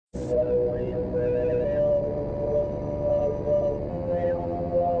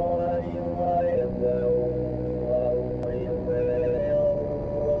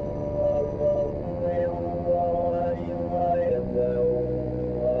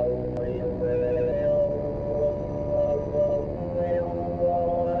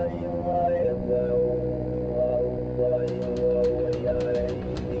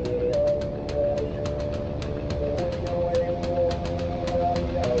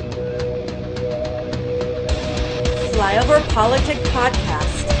Flyover PolitiK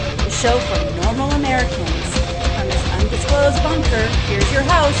podcast, the show for normal Americans. From this undisclosed bunker, here's your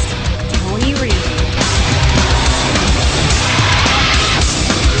host, Tony Reed.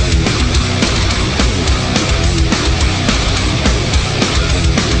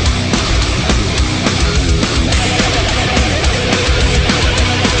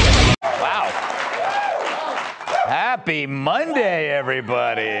 Happy Monday,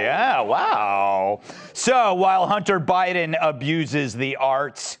 everybody. Yeah, wow. So while Hunter Biden abuses the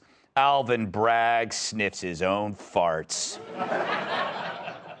arts, Alvin Bragg sniffs his own farts.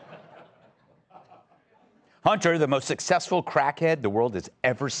 Hunter, the most successful crackhead the world has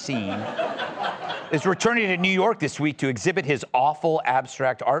ever seen, is returning to New York this week to exhibit his awful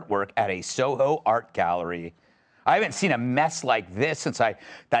abstract artwork at a Soho art gallery. I haven't seen a mess like this since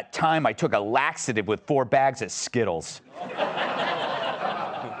that time I took a laxative with 4 bags of Skittles.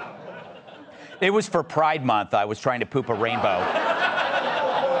 It was for Pride Month. I was trying to poop a rainbow.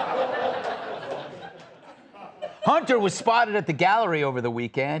 Hunter was spotted at the gallery over the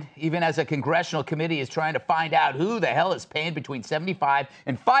weekend, even as a congressional committee is trying to find out who the hell is paying between $75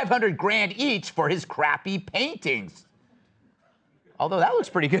 and $500 grand each for his crappy paintings. Although that looks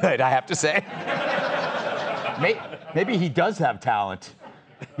pretty good, I have to say. Maybe he does have talent.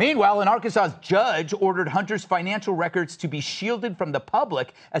 Meanwhile, an Arkansas judge ordered Hunter's financial records to be shielded from the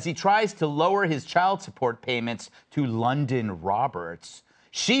public as he tries to lower his child support payments to London Roberts.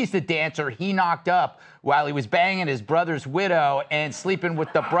 She's the dancer he knocked up while he was banging his brother's widow and sleeping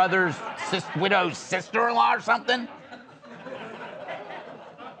with the brother's widow's sister-in-law or something.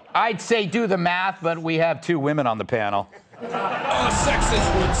 I'd say do the math, but we have 2 women on the panel. A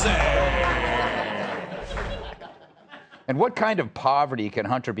sexist would say. And what kind of poverty can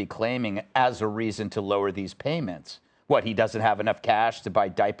Hunter be claiming as a reason to lower these payments? What, he doesn't have enough cash to buy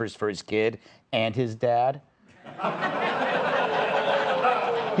diapers for his kid and his dad?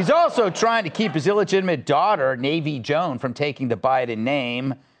 He's also trying to keep his illegitimate daughter, Navy Joan, from taking the Biden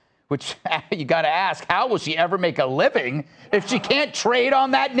name, which you got to ask, how will she ever make a living if she can't trade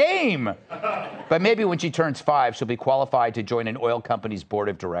on that name? But maybe when she turns 5, she'll be qualified to join an oil company's board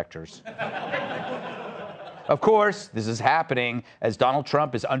of directors. Of course, this is happening as Donald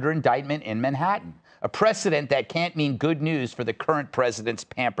Trump is under indictment in Manhattan, a precedent that can't mean good news for the current president's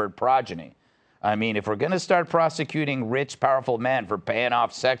pampered progeny. I mean, if we're going to start prosecuting rich, powerful men for paying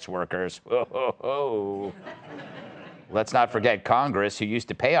off sex workers, let's not forget Congress, who used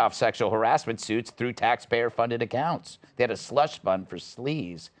to pay off sexual harassment suits through taxpayer-funded accounts. They had a slush fund for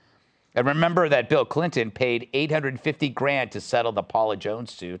sleaze. And remember that Bill Clinton paid $850 grand to settle the Paula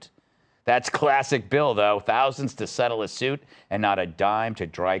Jones suit. That's classic Bill, though. Thousands to settle a suit and not a dime to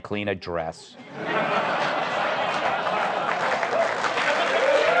dry clean a dress. Yeah,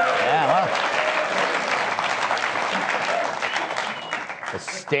 well. A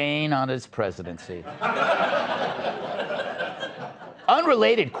stain on his presidency.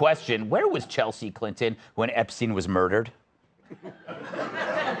 Unrelated question, where was Chelsea Clinton when Epstein was murdered?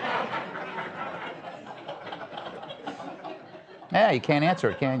 Yeah, you can't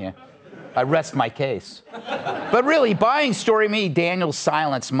answer it, can you? I rest my case. But really, buying Stormy Daniels'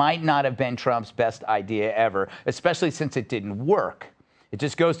 silence might not have been Trump's best idea ever, especially since it didn't work. It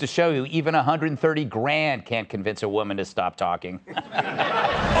just goes to show you even 130 grand can't convince a woman to stop talking.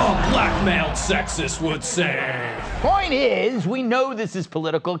 A blackmailed sexist would say. Point is, we know this is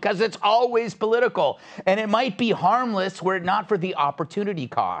political because it's always political. And it might be harmless were it not for the opportunity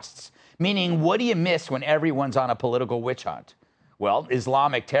costs. Meaning, what do you miss when everyone's on a political witch hunt? Well,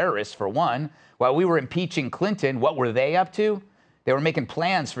 Islamic terrorists, for one. While we were impeaching Clinton, what were they up to? They were making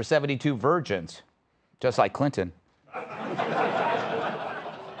plans for 72 virgins, just like Clinton.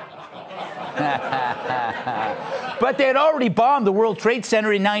 But they had already bombed the World Trade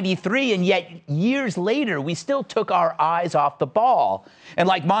Center in '93, and yet years later, we still took our eyes off the ball. And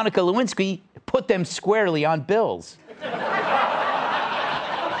like Monica Lewinsky, put them squarely on bills.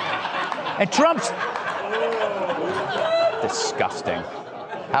 And Trump's... Disgusting.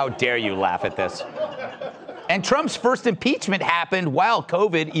 How dare you laugh at this? And Trump's first impeachment happened while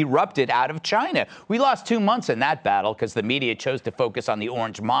COVID erupted out of China. We lost 2 months in that battle because the media chose to focus on the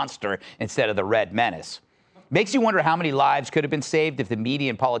orange monster instead of the red menace. Makes you wonder how many lives could have been saved if the media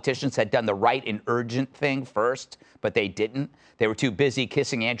and politicians had done the right and urgent thing first, but they didn't. They were too busy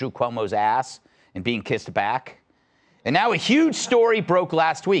kissing Andrew Cuomo's ass and being kissed back. And now a huge story broke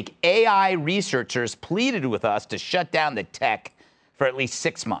last week. AI researchers pleaded with us to shut down the tech for at least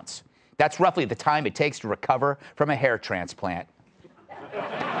 6 months. That's roughly the time it takes to recover from a hair transplant.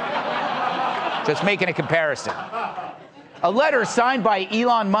 Just making a comparison. A letter signed by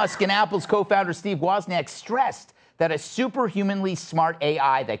Elon Musk and Apple's co-founder Steve Wozniak stressed that a superhumanly smart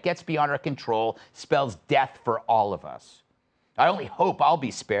AI that gets beyond our control spells death for all of us. I only hope I'll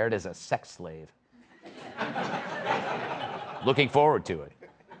be spared as a sex slave. Looking forward to it.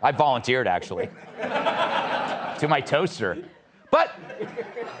 I volunteered, actually, to my toaster. But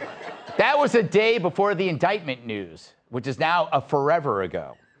that was a day before the indictment news, which is now a forever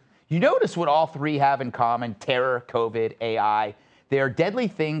ago. You notice what all three have in common: terror, COVID, AI. They are deadly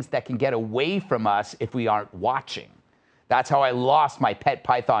things that can get away from us if we aren't watching. That's how I lost my pet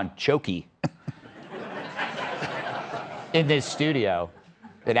python, Chokey, in this studio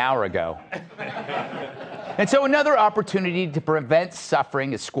an hour ago. And so another opportunity to prevent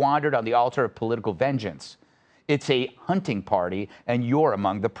suffering is squandered on the altar of political vengeance. It's a hunting party, and you're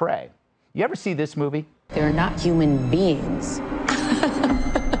among the prey. You ever see this movie? They're not human beings.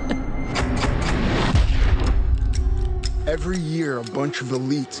 Every year, a bunch of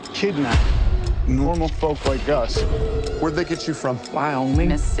elites kidnap normal folk like us. Where'd they get you from? Wyoming.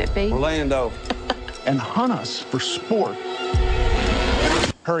 Mississippi. Orlando. And hunt us for sport.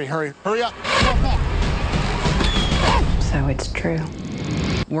 Hurry up. So it's true.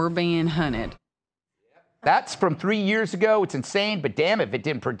 We're being hunted. That's from 3 years ago. It's insane, but damn if it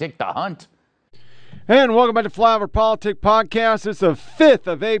didn't predict the hunt. And welcome back to Flyover PolitiK podcast. It's the 5th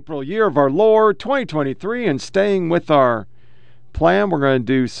of April, year of our Lord, 2023. And staying with our plan, we're going to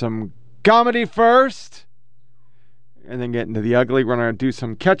do some comedy first and then get into the ugly. We're going to do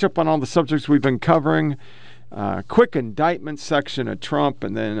some catch up on all the subjects we've been covering. Quick indictment section of Trump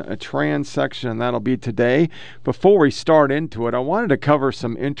and then a trans section, and that'll be today. Before we start into it, I wanted to cover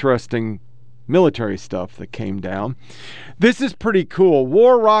some interesting military stuff that came down. This is pretty cool.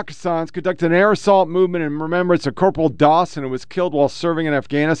 War Rocketsons conducted an air assault movement in remembrance of Corporal Dawson, who was killed while serving in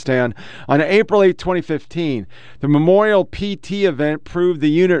Afghanistan on April 8, 2015. The Memorial PT event proved the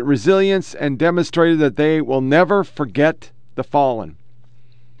unit resilience and demonstrated that they will never forget the fallen.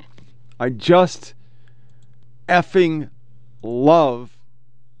 I just effing love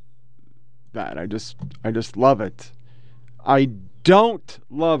that. I just love it. I don't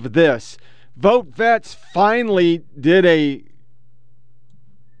love this. Vote Vets finally did a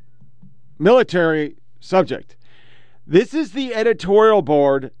military subject. This is the editorial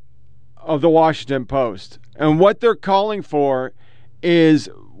board of the Washington Post. And what they're calling for is,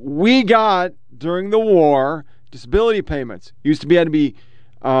 we got, during the war, disability payments. Used to be able to be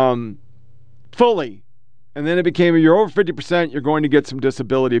fully. And then it became, if you're over 50%, you're going to get some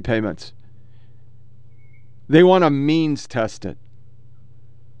disability payments. They want to means test it.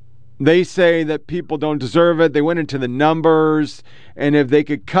 They say that people don't deserve it. They went into the numbers, and if they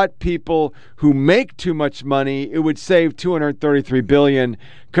could cut people who make too much money, it would save $233 billion,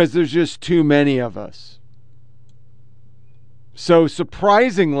 because there's just too many of us. So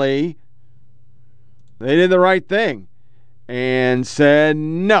surprisingly, they did the right thing and said,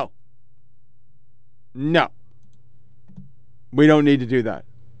 no, we don't need to do that.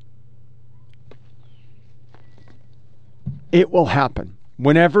 It will happen.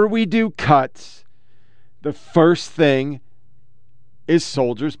 Whenever we do cuts, the first thing is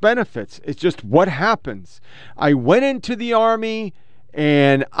soldiers' benefits. It's just what happens. I went into the Army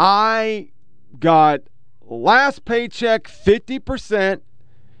and I got last paycheck 50%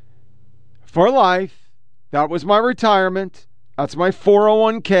 for life. That was my retirement. That's my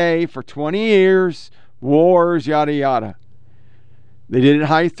 401k for 20 years, wars, yada, yada. They did it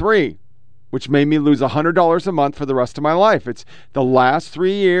high 3. Which made me lose $100 a month for the rest of my life. It's the last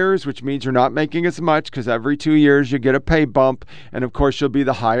 3 years, which means you're not making as much, because every 2 years you get a pay bump. And of course, you'll be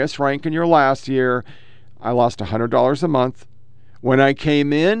the highest rank in your last year. I lost $100 a month. When I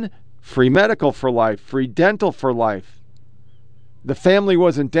came in, free medical for life, free dental for life. The family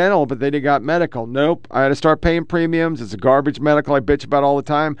wasn't dental, but they got medical. Nope, I had to start paying premiums. It's a garbage medical I bitch about all the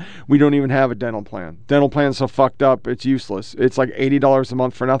time. We don't even have a dental plan. Dental plan's so fucked up, it's useless. It's like $80 a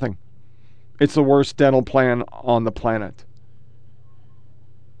month for nothing. It's the worst dental plan on the planet.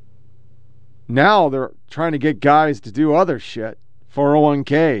 Now they're trying to get guys to do other shit.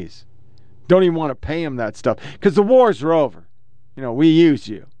 401ks. don't even want to pay them that stuff because the wars are over. You know, we used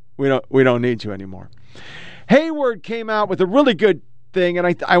you. We don't need you anymore. Hayward came out with a really good thing,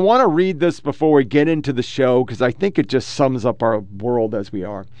 and I want to read this before we get into the show because I think it just sums up our world as we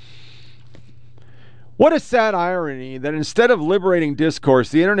are. What a sad irony that instead of liberating discourse,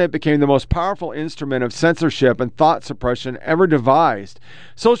 the internet became the most powerful instrument of censorship and thought suppression ever devised.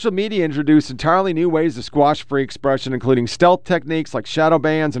 Social media introduced entirely new ways to squash free expression, including stealth techniques like shadow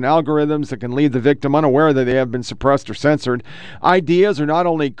bans and algorithms that can leave the victim unaware that they have been suppressed or censored. Ideas are not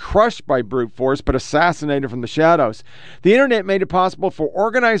only crushed by brute force, but assassinated from the shadows. The internet made it possible for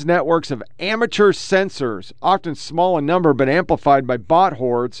organized networks of amateur censors, often small in number but amplified by bot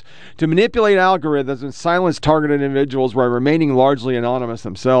hordes, to manipulate algorithms and silence targeted individuals while remaining largely anonymous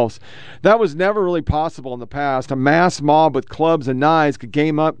themselves. That was never really possible in the past. A mass mob with clubs and knives could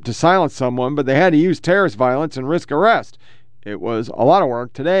game up to silence someone, but they had to use terrorist violence and risk arrest. It was a lot of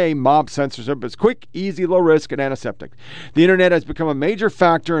work. Today, mob censorship is quick, easy, low risk, and antiseptic. The internet has become a major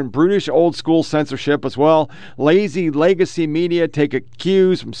factor in brutish old-school censorship as well. Lazy legacy media take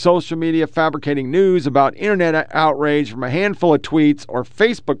cues from social media, fabricating news about internet outrage from a handful of tweets or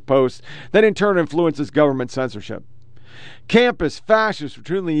Facebook posts that in turn influences government censorship. Campus fascists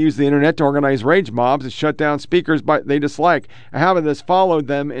routinely use the internet to organize rage mobs and shut down speakers they dislike. A habit that's followed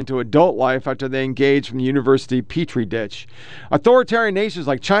them into adult life after they engaged from the university petri dish. Authoritarian nations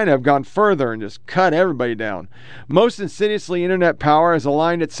like China have gone further and just cut everybody down. Most insidiously, internet power has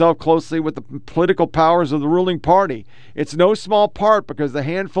aligned itself closely with the political powers of the ruling party. It's no small part because the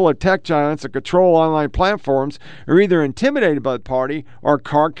handful of tech giants that control online platforms are either intimidated by the party or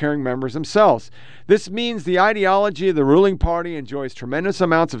card-carrying members themselves. This means the ideology of the ruling party enjoys tremendous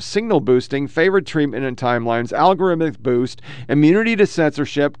amounts of signal boosting, favored treatment in timelines, algorithmic boost, immunity to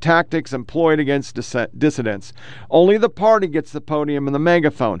censorship, tactics employed against dissidents. Only the party gets the podium and the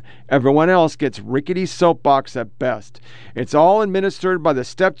megaphone. Everyone else gets rickety soapbox at best. It's all administered by the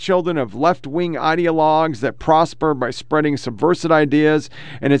stepchildren of left-wing ideologues that prosper by spreading subversive ideas,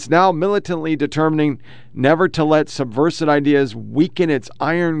 and it's now militantly determining never to let subversive ideas weaken its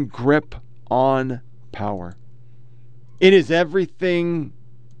iron grip on power. It is everything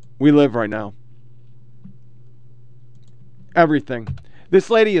we live right now. Everything. This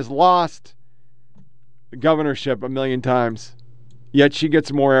lady has lost the governorship a million times, yet she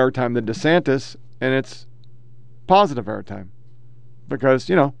gets more airtime than DeSantis, and it's positive airtime because,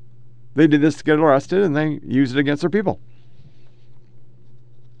 you know, they did this to get arrested and they used it against their people.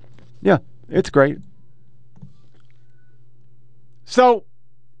 Yeah, it's great. So,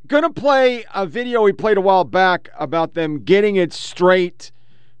 going to play a video we played a while back about them getting it straight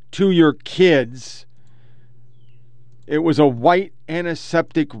to your kids. It was a white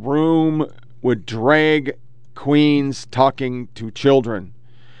antiseptic room with drag queens talking to children.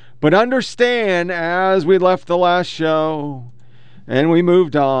 But understand, as we left the last show and we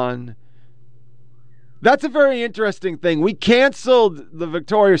moved on, that's a very interesting thing. We canceled the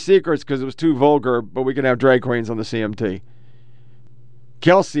Victoria's Secrets because it was too vulgar, but we can have drag queens on the CMT.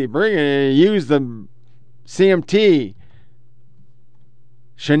 Kelsey, use the CMT.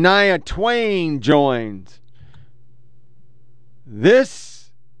 Shania Twain joins.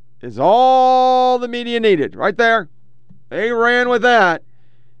 This is all the media needed. Right there. They ran with that.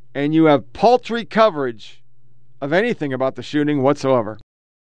 And you have paltry coverage of anything about the shooting whatsoever.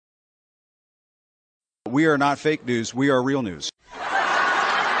 We are not fake news. We are real news.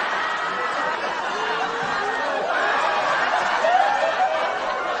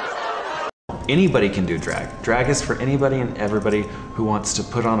 Anybody can do drag. Drag is for anybody and everybody who wants to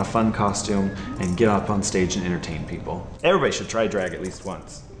put on a fun costume and get up on stage and entertain people. Everybody should try drag at least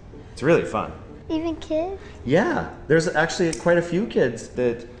once. It's really fun. Even kids? Yeah, there's actually quite a few kids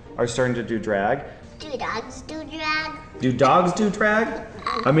that are starting to do drag. Do dogs do drag? Do dogs do drag?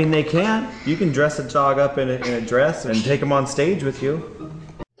 I mean, they can. You can dress a dog up in a dress and take them on stage with you.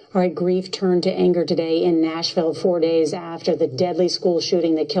 All right, grief turned to anger today in Nashville 4 days after the deadly school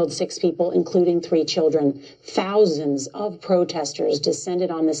shooting that killed 6 people, including 3 children. Thousands of protesters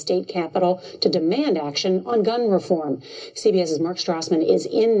descended on the state capitol to demand action on gun reform. CBS's Mark Strassman is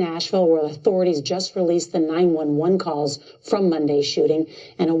in Nashville, where authorities just released the 911 calls from Monday's shooting,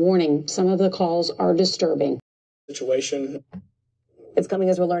 and a warning, some of the calls are disturbing. Situation. It's coming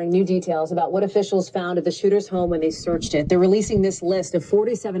as we're learning new details about what officials found at the shooter's home when they searched it. They're releasing this list of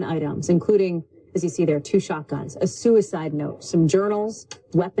 47 items, including, as you see there, 2 shotguns, a suicide note, some journals,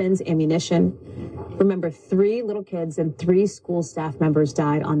 weapons, ammunition. Remember, 3 little kids and 3 school staff members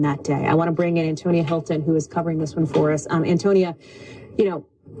died on that day. I want to bring in Antonia Hilton, who is covering this one for us. Antonia, you know,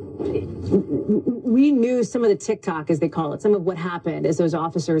 We knew some of the TikTok, as they call it, some of what happened as those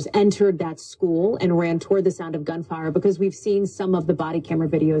officers entered that school and ran toward the sound of gunfire, because we've seen some of the body camera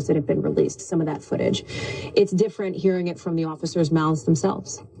videos that have been released, some of that footage. It's different hearing it from the officers' mouths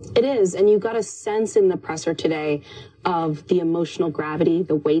themselves. It is, and you got a sense in the presser today of the emotional gravity,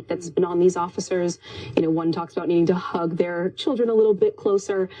 the weight that's been on these officers. You know, one talks about needing to hug their children a little bit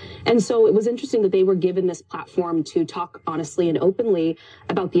closer. And so it was interesting that they were given this platform to talk honestly and openly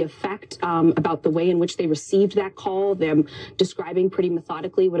about the effect, about the way in which they received that call, them describing pretty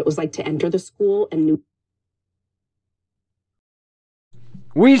methodically what it was like to enter the school and knew.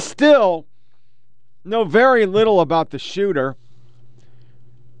 We still know very little about the shooter.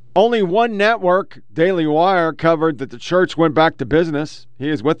 Only one network, Daily Wire, covered that the church went back to business. He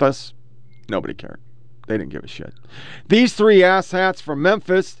is with us. Nobody cared. They didn't give a shit. These three asshats from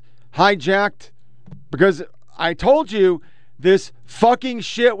Memphis hijacked, because I told you this fucking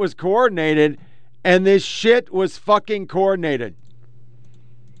shit was coordinated, and this shit was fucking coordinated.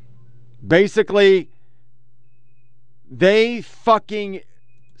 Basically, they fucking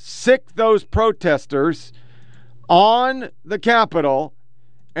sicked those protesters on the Capitol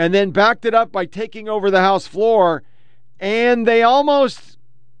and then backed it up by taking over the House floor, and they almost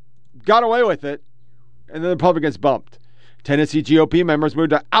got away with it, and then the Republicans bumped. Tennessee GOP members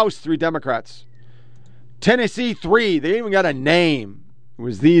moved to oust 3 Democrats. Tennessee 3, they even got a name. It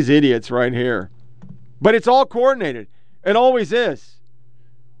was these idiots right here. But it's all coordinated. It always is.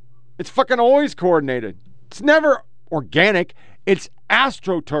 It's fucking always coordinated. It's never organic. It's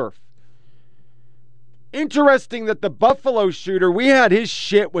AstroTurf. Interesting that the Buffalo shooter, we had his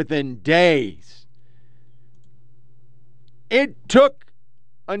shit within days. It took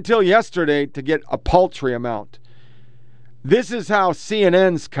until yesterday to get a paltry amount. This is how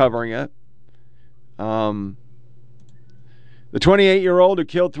CNN's covering it. The 28-year-old who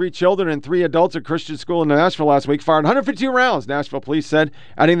killed 3 children and 3 adults at Christian school in Nashville last week fired 152 rounds, Nashville police said,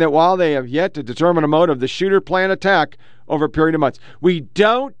 adding that while they have yet to determine a motive, the shooter planned attack over a period of months. We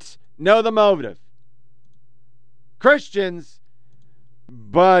don't know the motive. Christians,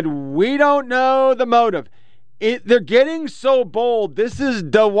 but we don't know the motive. They're getting so bold. This is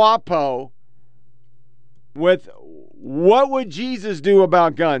DeWapo with what would Jesus do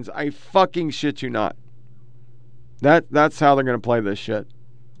about guns? I fucking shit you not. That's how they're going to play this shit.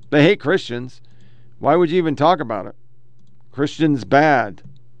 They hate Christians. Why would you even talk about it? Christians bad.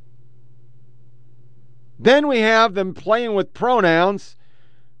 Then we have them playing with pronouns,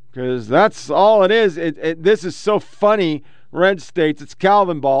 because that's all it is. This is so funny. Red states it's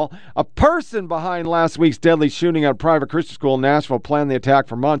Calvin Ball. A person behind last week's deadly shooting at a private Christian school in Nashville planned the attack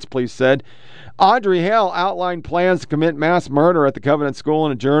for months, police said. Audrey Hale outlined plans to commit mass murder at the Covenant School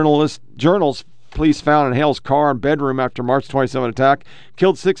in journals police found in Hale's car and bedroom after March 27 attack.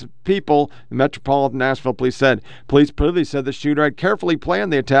 Killed 6 people, the Metropolitan Nashville police said. Police previously said the shooter had carefully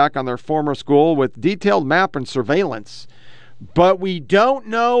planned the attack on their former school with detailed map and surveillance. But we don't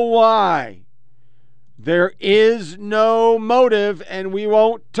know why. There is no motive, and we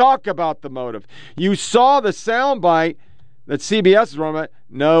won't talk about the motive. You saw the soundbite that CBS is running.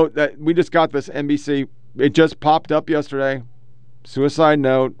 No, that we just got this NBC. It just popped up yesterday. Suicide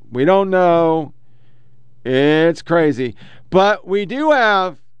note. We don't know. It's crazy. But we do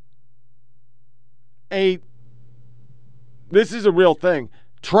have this is a real thing.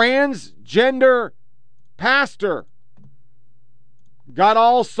 Transgender pastor. Got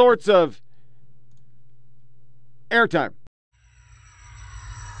all sorts of airtime.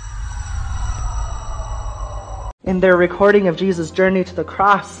 In their recording of Jesus' journey to the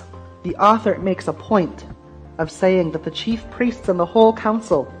cross, the author makes a point of saying that the chief priests and the whole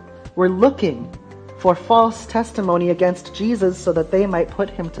council were looking for false testimony against Jesus so that they might put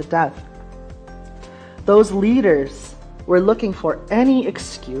him to death. Those leaders were looking for any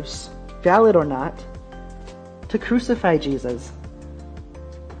excuse, valid or not, to crucify Jesus.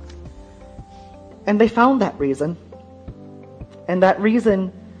 And they found that reason. And that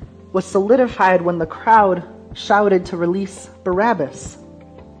reason was solidified when the crowd shouted to release Barabbas.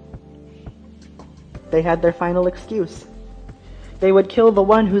 They had their final excuse. They would kill the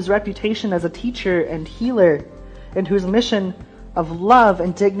one whose reputation as a teacher and healer and whose mission of love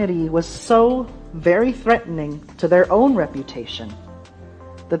and dignity was so very threatening to their own reputation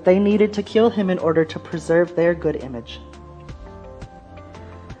that they needed to kill him in order to preserve their good image.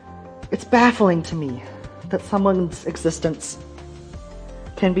 It's baffling to me that someone's existence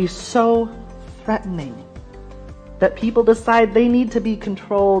can be so threatening that people decide they need to be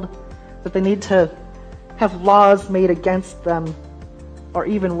controlled, that they need to have laws made against them, or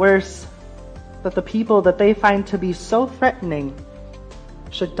even worse, that the people that they find to be so threatening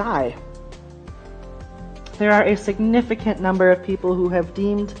should die. there are a significant number of people who have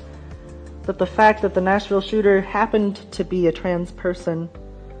deemed that the fact that the Nashville shooter happened to be a trans person,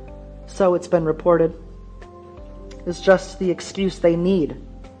 so it's been reported, is just the excuse they need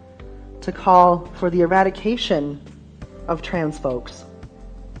to call for the eradication of trans folks.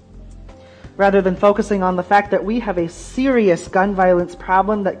 Rather than focusing on the fact that we have a serious gun violence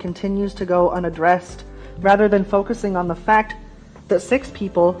problem that continues to go unaddressed, rather than focusing on the fact that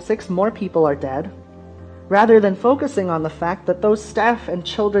six more people are dead, rather than focusing on the fact that those staff and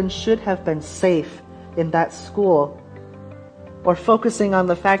children should have been safe in that school, or focusing on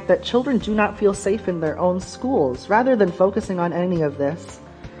the fact that children do not feel safe in their own schools, rather than focusing on any of this,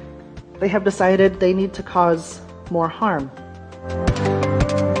 they have decided they need to cause more harm.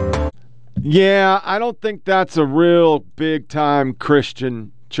 Yeah, I don't think that's a real big-time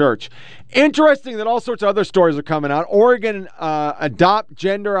Christian church. Interesting that all sorts of other stories are coming out. Oregon adopt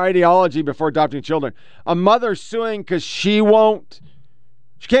gender ideology before adopting children. A mother suing because she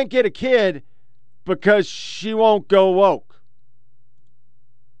can't get a kid because she won't go woke.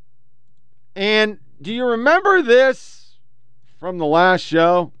 And do you remember this from the last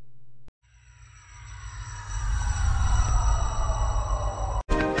show?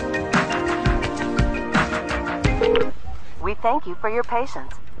 We thank you for your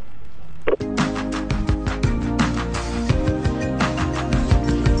patience.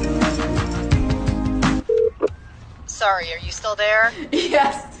 Sorry, are you still there?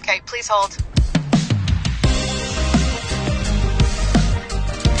 Yes. Okay, please hold.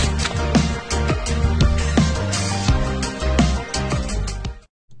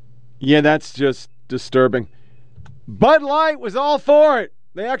 Yeah, that's just disturbing. Bud Light was all for it.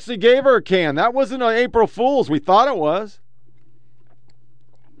 They actually gave her a can. That wasn't an April Fool's. We thought it was.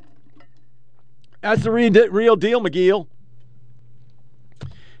 That's the real deal, McGill.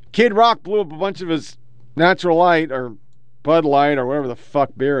 Kid Rock blew up a bunch of his Natural Light or Bud Light or whatever the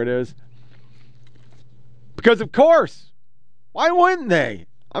fuck beer it is. Because, of course, why wouldn't they?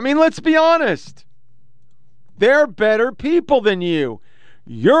 I mean, let's be honest. They're better people than you.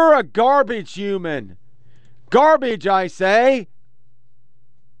 You're a garbage human. Garbage, I say.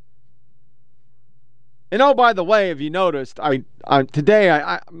 And oh, by the way, have you noticed,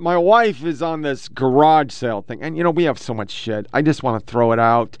 today my wife is on this garage sale thing. And, we have so much shit. I just want to throw it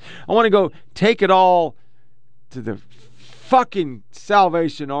out. I want to go take it all to the fucking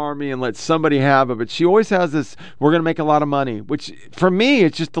Salvation Army and let somebody have it. But she always has this, we're going to make a lot of money. Which, for me,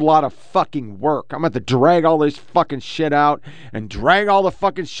 it's just a lot of fucking work. I'm going to have to drag all this fucking shit out and drag all the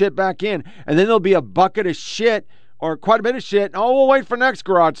fucking shit back in. And then there'll be a bucket of shit or quite a bit of shit. Oh, we'll wait for next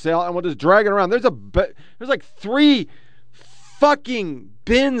garage sale and we'll just drag it around. There's like 3 fucking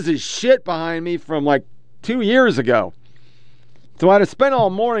bins of shit behind me from like 2 years ago. So I had to spend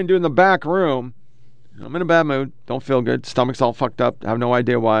all morning doing the back room. I'm in a bad mood. Don't feel good. Stomach's all fucked up. I have no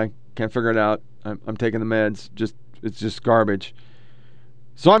idea why. Can't figure it out. I'm taking the meds. It's just garbage.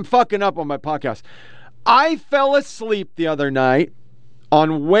 So I'm fucking up on my podcast. I fell asleep the other night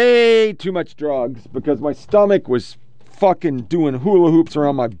on way too much drugs because my stomach was fucking doing hula hoops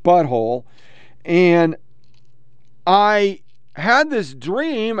around my butthole. And I had this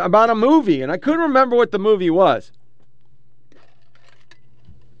dream about a movie, and I couldn't remember what the movie was.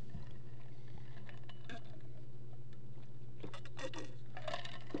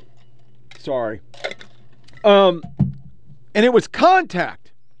 Sorry. And it was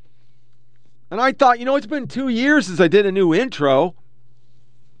Contact. And I thought, it's been 2 years since I did a new intro.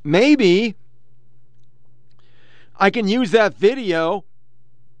 Maybe I can use that video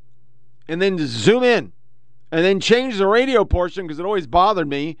and then just zoom in and then change the radio portion because it always bothered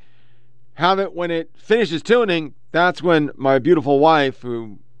me. Have it when it finishes tuning. That's when my beautiful wife,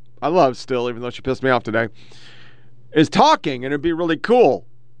 who I love still, even though she pissed me off today, is talking, and it'd be really cool.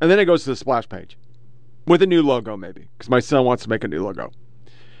 And then it goes to the splash page with a new logo, maybe, because my son wants to make a new logo.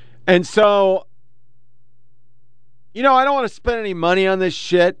 And so, I don't want to spend any money on this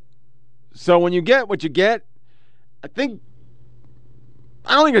shit. So when you get what you get, I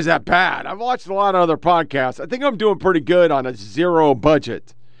don't think it's that bad. I've watched a lot of other podcasts. I think I'm doing pretty good on a zero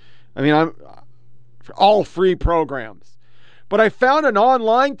budget. I mean, I'm all free programs. But I found an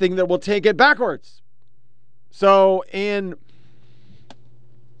online thing that will take it backwards. So in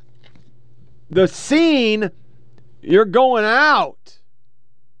the scene, you're going out.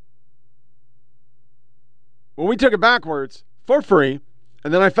 Well, we took it backwards for free.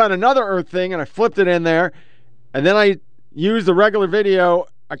 And then I found another Earth thing and I flipped it in there. And then I used the regular video.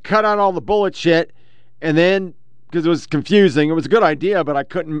 I cut out all the bullet shit and then because it was confusing. It was a good idea, but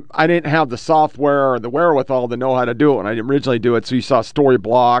I didn't have the software or the wherewithal to know how to do it when I didn't originally do it. So you saw story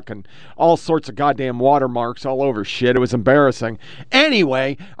block and all sorts of goddamn watermarks all over shit. It was embarrassing.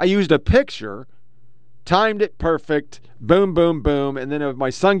 Anyway, I used a picture, timed it perfect, boom, boom, boom. And then if my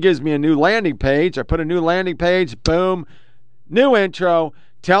son gives me a new landing page, I put a new landing page, boom, new intro.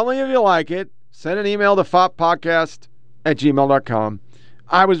 Tell me if you like it. Send an email to foppodcast@gmail.com.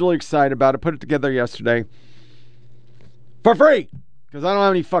 I was really excited about it. Put it together yesterday. For free, because I don't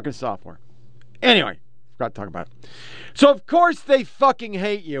have any fucking software. Anyway, forgot to talk about it. So, of course, they fucking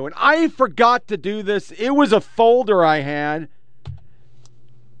hate you. And I forgot to do this. It was a folder I had.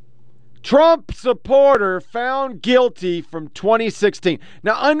 Trump supporter found guilty from 2016.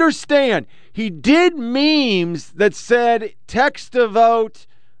 Now, understand, he did memes that said text to vote,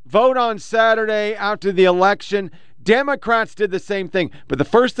 vote on Saturday after the election. Democrats did the same thing. But the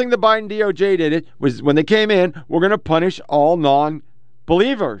first thing the Biden DOJ did was when they came in, we're going to punish all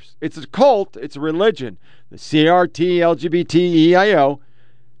non-believers. It's a cult. It's a religion. The CRT, LGBT, EIO,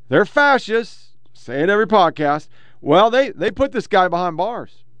 they're fascists. Say it every podcast. Well, they put this guy behind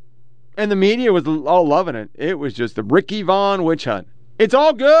bars. And the media was all loving it. It was just the Ricky Vaughn witch hunt. It's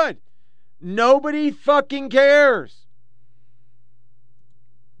all good. Nobody fucking cares.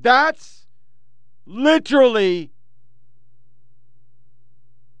 That's literally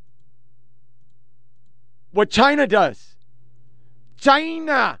what China does.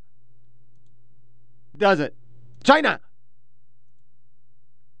 China does it. China.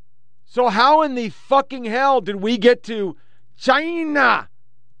 So how in the fucking hell did we get to China?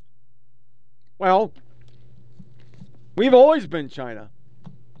 Well, we've always been China.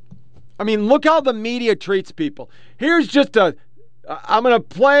 I mean, look how the media treats people. Here's just I'm going to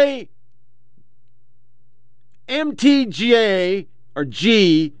play MTGA or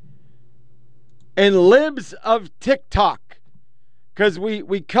G and libs of TikTok, because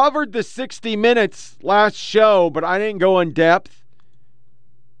we covered the 60 Minutes last show, but I didn't go in depth.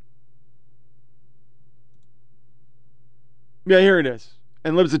 Yeah, here it is.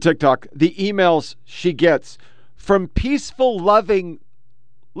 And libs of TikTok, the emails she gets from peaceful, loving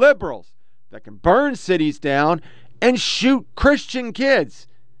liberals that can burn cities down and shoot Christian kids.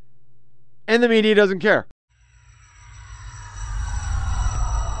 And the media doesn't care.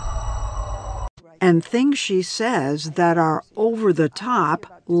 And things she says that are over the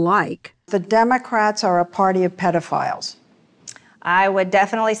top, like, the Democrats are a party of pedophiles. I would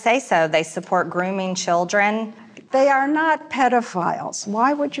definitely say so. They support grooming children. They are not pedophiles.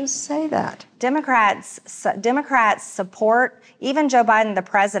 Why would you say that? Democrats support, even Joe Biden, the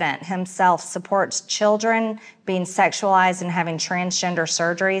president himself, supports children being sexualized and having transgender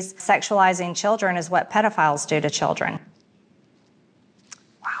surgeries. Sexualizing children is what pedophiles do to children.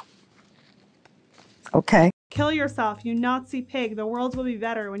 Okay. Kill yourself, you Nazi pig. The world will be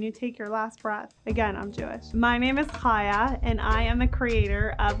better when you take your last breath. Again, I'm Jewish. My name is Chaya, and I am the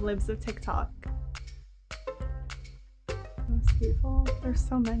creator of Libs of TikTok. Most beautiful. There's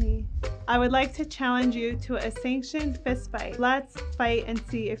so many. I would like to challenge you to a sanctioned fist fight. Let's fight and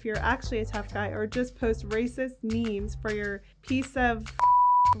see if you're actually a tough guy or just post racist memes for your piece of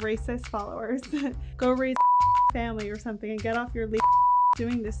racist followers. Go raise family or something and get off your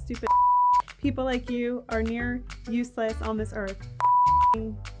doing this stupid. People like you are near useless on this earth.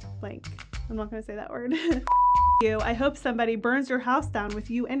 Blank. I'm not going to say that word. You. I hope somebody burns your house down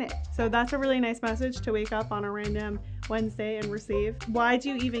with you in it. So that's a really nice message to wake up on a random Wednesday and receive. Why do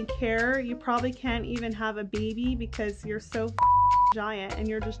you even care? You probably can't even have a baby because you're so giant and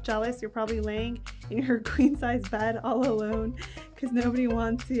you're just jealous. You're probably laying in your queen size bed all alone because nobody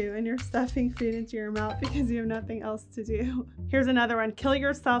wants you, and you're stuffing food into your mouth because you have nothing else to do. Here's another one. Kill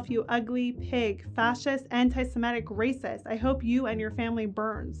yourself, you ugly pig, fascist, anti-Semitic, racist. I hope you and your family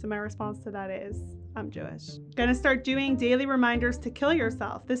burn. So my response to that is, I'm Jewish. Gonna start doing daily reminders to kill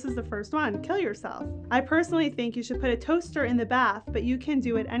yourself. This is the first one, kill yourself. I personally think you should put a toaster in the bath, but you can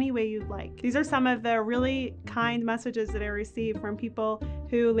do it any way you'd like. These are some of the really kind messages that I receive from people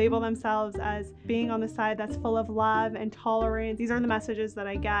who label themselves as being on the side that's full of love and tolerance. These are the messages that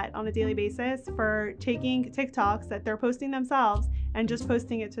I get on a daily basis for taking TikToks that they're posting themselves and just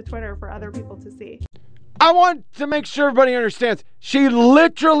posting it to Twitter for other people to see. I want to make sure everybody understands. She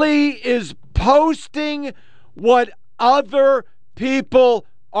literally is posting what other people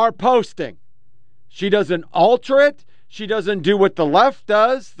are posting. She doesn't alter it. She doesn't do what the left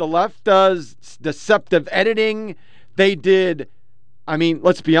does. The left does deceptive editing. They did,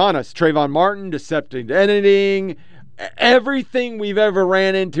 let's be honest, Trayvon Martin, deceptive editing. Everything we've ever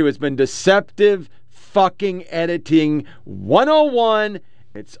ran into has been deceptive fucking editing 101.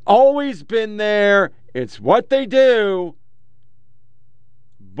 It's always been there. It's what they do,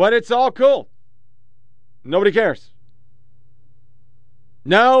 but it's all cool. Nobody cares.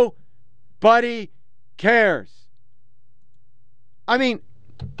 Nobody cares. I mean,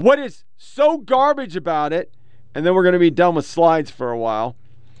 what is so garbage about it, and then we're going to be done with slides for a while.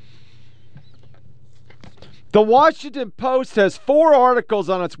 The Washington Post has 4 articles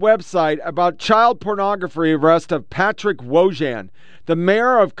on its website about child pornography arrest of Patrick Wojahn, the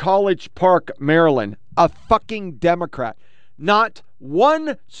mayor of College Park, Maryland, a fucking Democrat. Not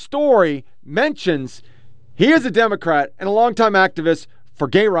one story mentions he is a Democrat and a longtime activist for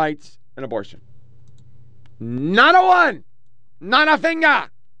gay rights and abortion. Not a one. Not a finger.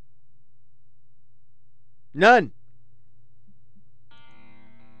 None.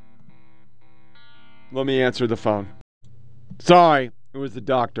 Let me answer the phone. Sorry, it was the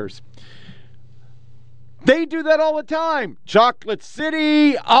doctors. They do that all the time. Chocolate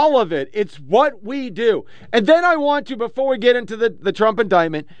City, all of it. It's what we do. And then I want to, before we get into the Trump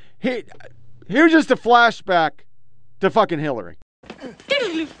indictment, here's just a flashback to fucking Hillary.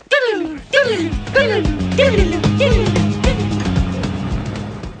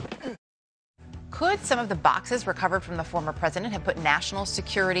 Could some of the boxes recovered from the former president have put national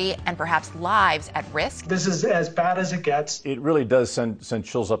security and perhaps lives at risk? This is as bad as it gets. It really does send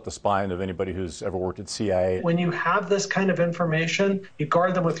chills up the spine of anybody who's ever worked at CIA. When you have this kind of information, you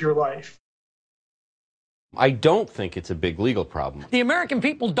guard them with your life. I don't think it's a big legal problem. The American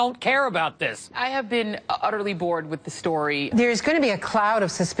people don't care about this. I have been utterly bored with the story. There's going to be a cloud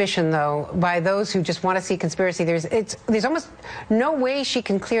of suspicion, though, by those who just want to see conspiracy. There's almost no way she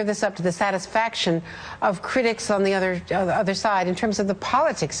can clear this up to the satisfaction of critics on the other side in terms of the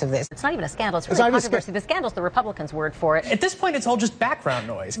politics of this. It's not even a scandal. It's really controversy. The scandal's the Republicans' word for it. At this point, it's all just background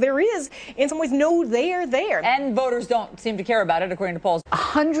noise. There is, in some ways, no there there. And voters don't seem to care about it, according to polls.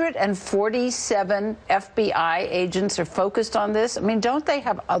 147 FBI agents are focused on this. I mean, don't they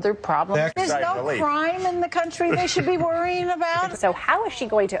have other problems? There's no crime in the country they should be worrying about. So how is she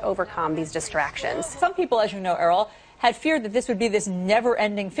going to overcome these distractions? Some people, as you know, Errol, had feared that this would be this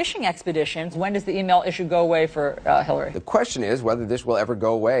never-ending fishing expedition. When does the email issue go away for Hillary? The question is whether this will ever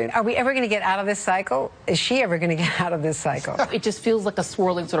go away. Are we ever going to get out of this cycle? Is she ever going to get out of this cycle? It just feels like a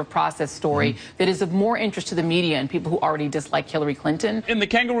swirling sort of process story that is of more interest to the media and people who already dislike Hillary Clinton. In the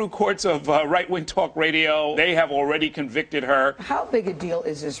kangaroo courts of right-wing talk radio, they have already convicted her. How big a deal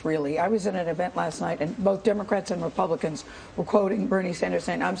is this really? I was at an event last night, and both Democrats and Republicans were quoting Bernie Sanders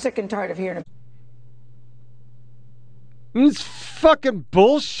saying, I'm sick and tired of hearing it. It's fucking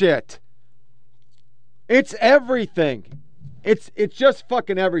bullshit. It's everything. It's just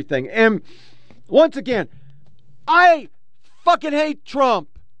fucking everything. And once again, I fucking hate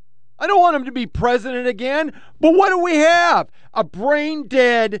Trump. I don't want him to be president again. But what do we have? A brain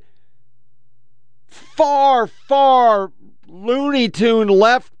dead, far Looney Tune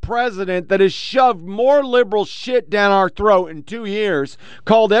left president that has shoved more liberal shit down our throat in 2 years,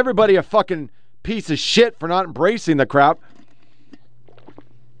 called everybody a fucking piece of shit for not embracing the crap,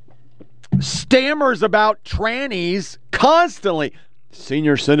 stammers about trannies constantly.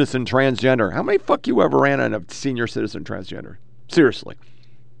 Senior citizen transgender. How many fuck you ever ran on a senior citizen transgender? Seriously.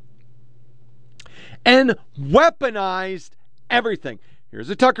 And weaponized everything. Here's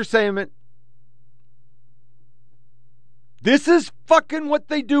a Tucker statement. This is fucking what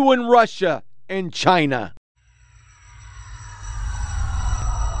they do in Russia and China.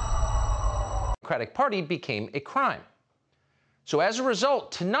 Democratic Party became a crime. So as a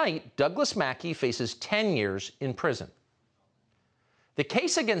result, tonight, Douglas Mackey faces 10 years in prison. The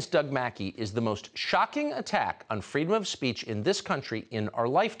case against Doug Mackey is the most shocking attack on freedom of speech in this country in our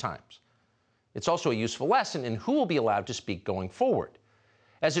lifetimes. It's also a useful lesson in who will be allowed to speak going forward.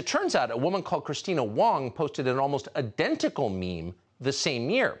 As it turns out, a woman called Christina Wong posted an almost identical meme the same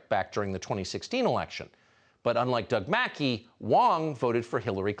year, back during the 2016 election. But unlike Doug Mackey, Wong voted for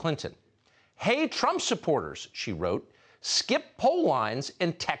Hillary Clinton. "Hey, Trump supporters," she wrote, "skip poll lines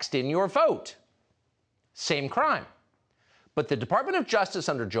and text in your vote." Same crime. But the Department of Justice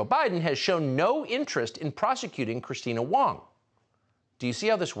under Joe Biden has shown no interest in prosecuting Christina Wong. Do you see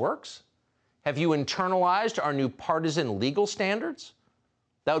how this works? Have you internalized our new partisan legal standards?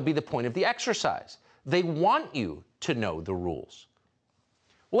 That would be the point of the exercise. They want you to know the rules.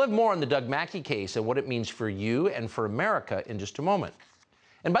 We'll have more on the Doug Mackey case and what it means for you and for America in just a moment.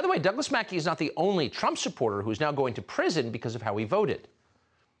 And by the way, Douglas Mackey is not the only Trump supporter who is now going to prison because of how he voted.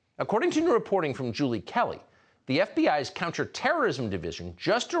 According to new reporting from Julie Kelly, the FBI's counterterrorism division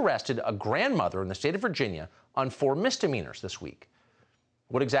just arrested a grandmother in the state of Virginia on 4 misdemeanors this week.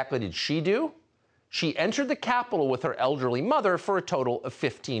 What exactly did she do? She entered the Capitol with her elderly mother for a total of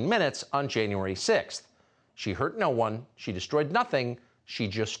 15 minutes on January 6th. She hurt no one. She destroyed nothing. She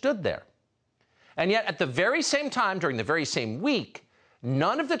just stood there. And yet, at the very same time, during the very same week,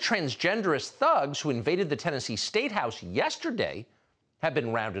 none of the transgenderist thugs who invaded the Tennessee State House yesterday have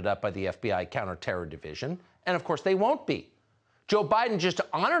been rounded up by the FBI Counterterror Division. And of course, they won't be. Joe Biden just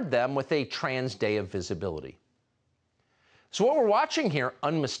honored them with a Trans Day of Visibility. So what we're watching here,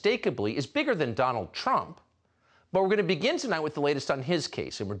 unmistakably, is bigger than Donald Trump. But we're going to begin tonight with the latest on his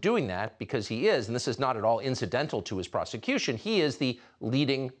case. And we're doing that because he is, and this is not at all incidental to his prosecution, he is the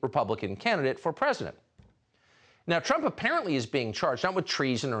leading Republican candidate for president. Now, Trump apparently is being charged not with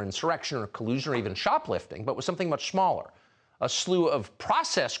treason or insurrection or collusion or even shoplifting, but with something much smaller, a slew of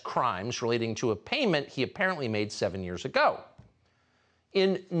process crimes relating to a payment he apparently made 7 years ago.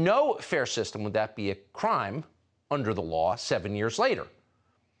 In no fair system would that be a crime under the law 7 years later.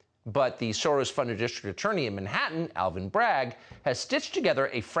 But the Soros-funded district attorney in Manhattan, Alvin Bragg, has stitched together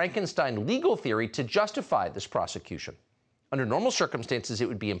a Frankenstein legal theory to justify this prosecution. Under normal circumstances, it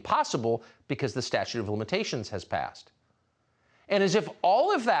would be impossible because the statute of limitations has passed. And as if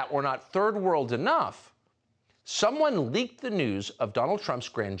all of that were not third world enough, someone leaked the news of Donald Trump's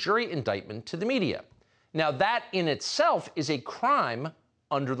grand jury indictment to the media. Now, that in itself is a crime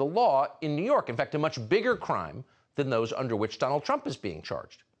under the law in New York. In fact, a much bigger crime than those under which Donald Trump is being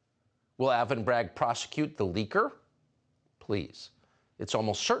charged. Will Alvin Bragg prosecute the leaker? Please. It's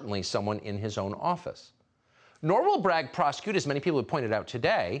almost certainly someone in his own office. Nor will Bragg prosecute, as many people have pointed out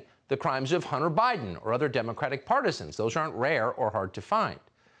today, the crimes of Hunter Biden or other Democratic partisans. Those aren't rare or hard to find.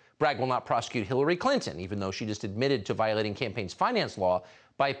 Bragg will not prosecute Hillary Clinton, even though she just admitted to violating campaigns finance law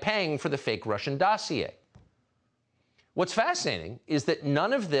by paying for the fake Russian dossier. What's fascinating is that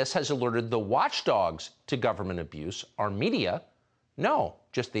none of this has alerted the watchdogs to government abuse, our media. No,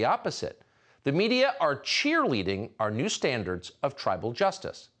 just the opposite. The media are cheerleading our new standards of tribal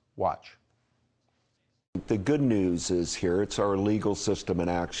justice. Watch. The good news is here, it's our legal system in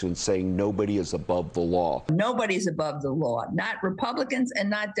action saying nobody is above the law. Nobody's above the law, not Republicans and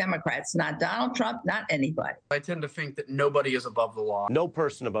not Democrats, not Donald Trump, not anybody. I tend to think that nobody is above the law. No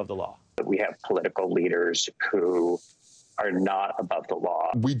person above the law. We have political leaders who are not above the law.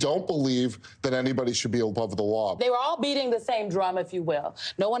 We don't believe that anybody should be above the law. They were all beating the same drum, if you will.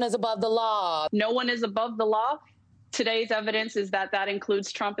 No one is above the law. No one is above the law. Today's evidence is that that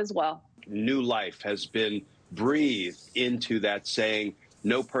includes Trump as well. New life has been breathed into that saying,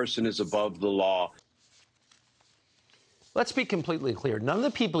 no person is above the law. Let's be completely clear. None of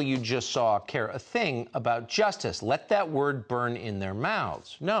the people you just saw care a thing about justice. Let that word burn in their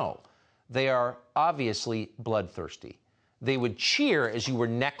mouths. No, they are obviously bloodthirsty. They would cheer as you were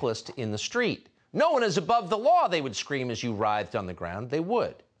necklaced in the street. No one is above the law, they would scream as you writhed on the ground. They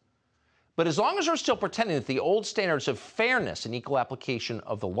would. But as long as we're still pretending that the old standards of fairness and equal application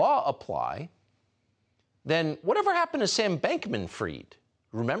of the law apply, then whatever happened to Sam Bankman-Fried?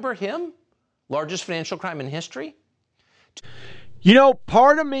 Remember him? Largest financial crime in history? You know,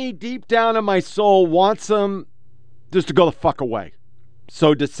 part of me deep down in my soul wants him just to go the fuck away.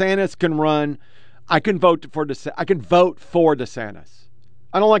 So DeSantis can run. I can vote for DeSantis.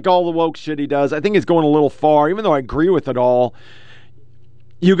 I don't like all the woke shit he does. I think he's going a little far, even though I agree with it all.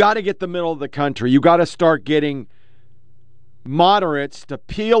 You got to get the middle of the country. You got to start getting moderates to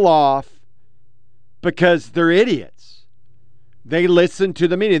peel off because they're idiots. They listen to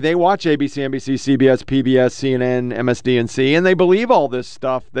the media. They watch ABC, NBC, CBS, PBS, CNN, MSDNC, and they believe all this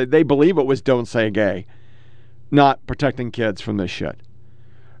stuff. They believe it was Don't Say Gay, not protecting kids from this shit.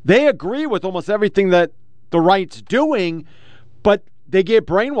 They agree with almost everything that the right's doing, but they get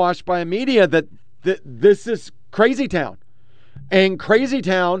brainwashed by a media that this is crazy town. And crazy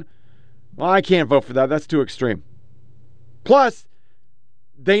town, well, I can't vote for that. That's too extreme. Plus,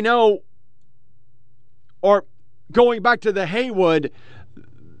 they know, or going back to the Haywood,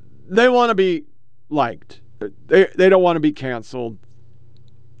 they want to be liked. They don't want to be canceled.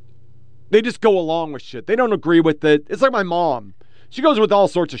 They just go along with shit. They don't agree with it. It's like my mom. She goes with all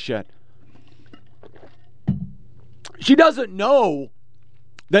sorts of shit. She doesn't know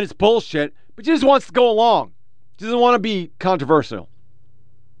that it's bullshit, but she just wants to go along. She doesn't want to be controversial.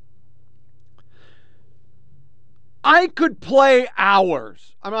 I could play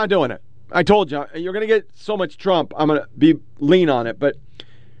hours. I'm not doing it. I told you, you're going to get so much Trump. I'm going to be lean on it. But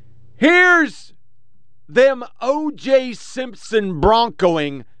here's them O.J. Simpson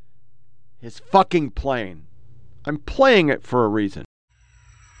broncoing his fucking plane. I'm playing it for a reason.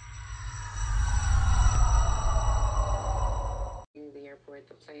 The airport,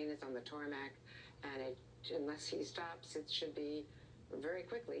 the plane is on the tarmac, and unless he stops, it should be very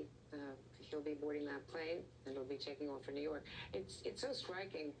quickly. He'll be boarding that plane, and it'll be taking off for New York. It's so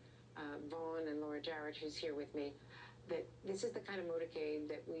striking Vaughn and Laura Jarrett, who's here with me, that this is the kind of motorcade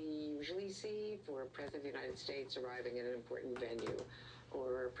that we usually see for a president of the United States arriving at an important venue,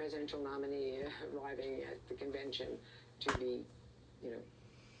 or a presidential nominee arriving at the convention to be,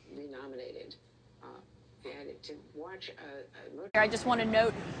 renominated. And to watch I just want to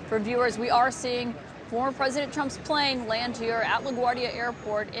note for viewers, we are seeing former President Trump's plane land here at LaGuardia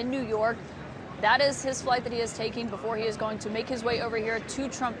Airport in New York. That is his flight that he is taking before he is going to make his way over here to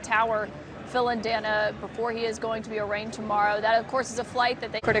Trump Tower, Phil and Dana, before he is going to be arraigned tomorrow. That, of course, is a flight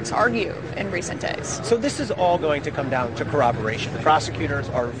that critics argue in recent days. So this is all going to come down to corroboration. The prosecutors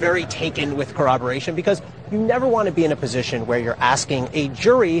are very taken with corroboration because you never want to be in a position where you're asking a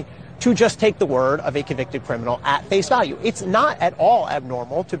jury to just take the word of a convicted criminal at face value. It's not at all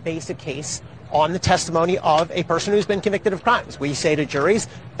abnormal to base a case on the testimony of a person who's been convicted of crimes. We say to juries,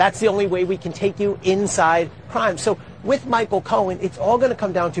 that's the only way we can take you inside crime. So with Michael Cohen, it's all going to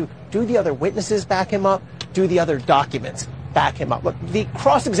come down to, do the other witnesses back him up? Do the other documents back him up? Look, the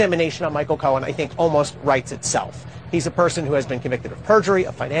cross-examination on Michael Cohen, I think, almost writes itself. He's a person who has been convicted of perjury,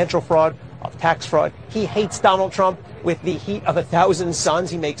 of financial fraud, of tax fraud. He hates Donald Trump with the heat of 1,000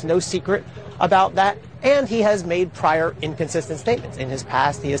 suns. He makes no secret about that. And he has made prior inconsistent statements. In his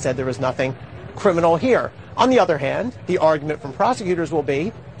past, he has said there was nothing criminal here. On the other hand, the argument from prosecutors will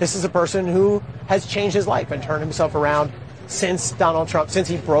be, this is a person who has changed his life and turned himself around since Donald Trump, since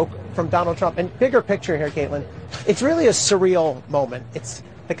he broke from Donald Trump. And bigger picture here, Caitlin, it's really a surreal moment. It's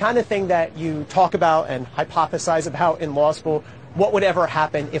the kind of thing that you talk about and hypothesize about in law school. What would ever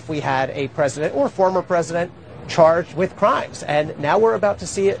happen if we had a president or former president charged with crimes? And now we're about to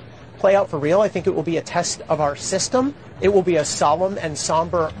see it play out for real. I think it will be a test of our system. It will be a solemn and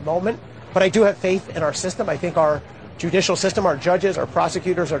somber moment. But I do have faith in our system. I think our judicial system, our judges, our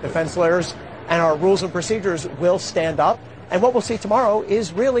prosecutors, our defense lawyers, and our rules and procedures will stand up. And what we'll see tomorrow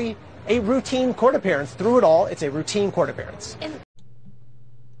is really a routine court appearance. Through it all, it's a routine court appearance.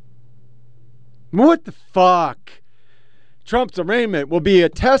 What the fuck? Trump's arraignment will be a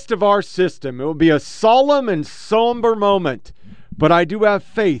test of our system. It will be a solemn and somber moment. But I do have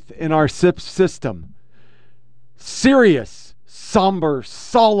faith in our system. Serious, somber,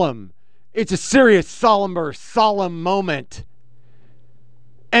 solemn. It's a serious, solemn moment.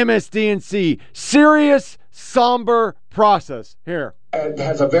 MSDNC, serious, somber process. Here. It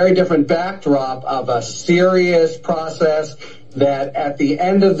has a very different backdrop of a serious process that at the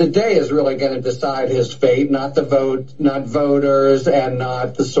end of the day is really going to decide his fate, not the vote, not voters, and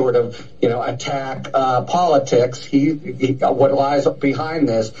not the sort of, attack politics. What lies behind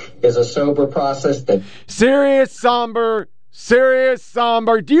this is a sober process that... Serious, somber.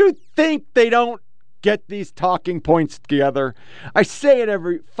 Do you think they don't get these talking points together? I say it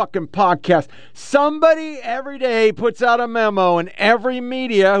every fucking podcast. Somebody every day puts out a memo, and every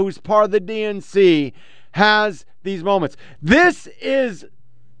media who's part of the DNC has these moments. This is,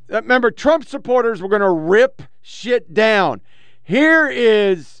 remember, Trump supporters were going to rip shit down. Here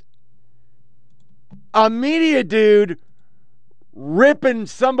is a media dude ripping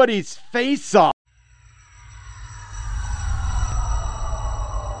somebody's face off.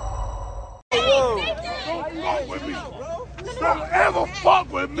 Don't ever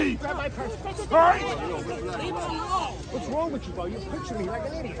fuck with me. Grab my purse. Right? What's wrong with you, bro? You're picturing me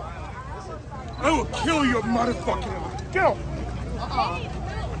like an idiot. I will kill your motherfucking. Get off.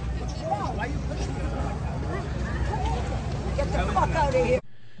 What's wrong? Why are you pushing me? Get the fuck out of here.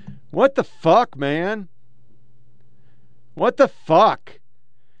 What the fuck, man? What the fuck?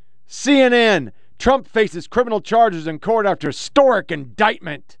 CNN. Trump faces criminal charges in court after historic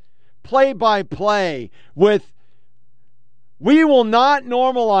indictment. Play-by-play with, we will not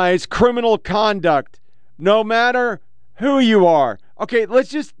normalize criminal conduct no matter who you are. Okay, let's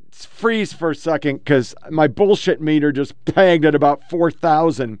just freeze for a second because my bullshit meter just pegged at about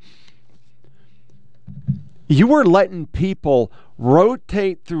 4,000. You were letting people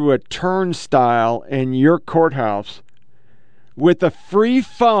rotate through a turnstile in your courthouse with a free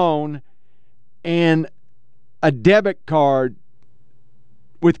phone and a debit card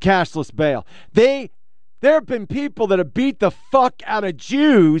with cashless bail. There have been people that have beat the fuck out of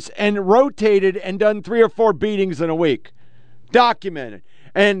Jews and rotated and done 3 or 4 beatings in a week. Documented.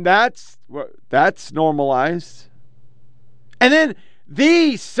 And that's normalized. And then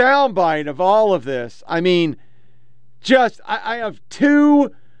the soundbite of all of this, I mean, I have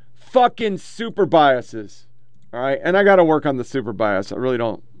 2 fucking super biases. All right? And I got to work on the super bias. I really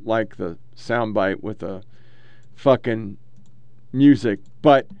don't like the soundbite with the fucking music.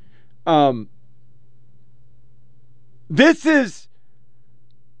 But this is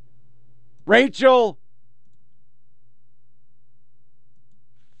Rachel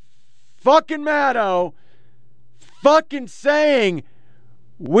fucking Maddow fucking saying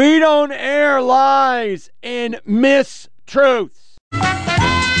we don't air lies and mistruths.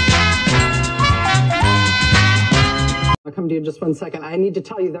 I'll come to you in just 1 second. I need to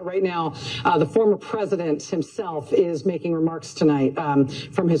tell you that right now, the former president himself is making remarks tonight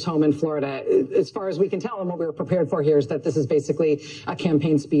from his home in Florida. As far as we can tell, and what we were prepared for here is that this is basically a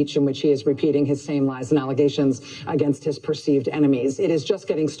campaign speech in which he is repeating his same lies and allegations against his perceived enemies. It is just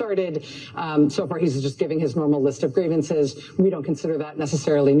getting started. So far, he's just giving his normal list of grievances. We don't consider that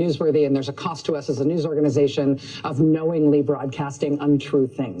necessarily newsworthy, and there's a cost to us as a news organization of knowingly broadcasting untrue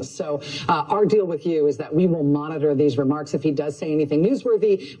things. So our deal with you is that we will monitor these remarks. If he does say anything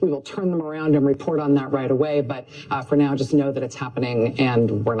newsworthy, we will turn them around and report on that right away. But for now, just know that it's happening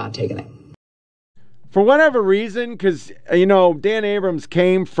and we're not taking it. For whatever reason, because, Dan Abrams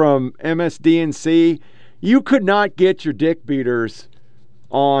came from MSDNC, you could not get your dick beaters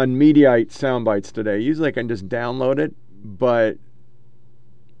on Mediaite sound bites today. Usually I can just download it, but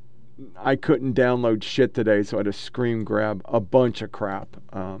I couldn't download shit today, so I had to screen grab a bunch of crap.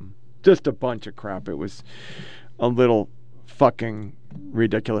 Just a bunch of crap. It was a little fucking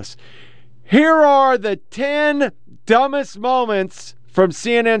ridiculous. Here are the 10 dumbest moments from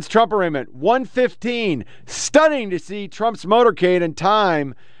CNN's Trump arraignment. 1:15. Stunning to see Trump's motorcade in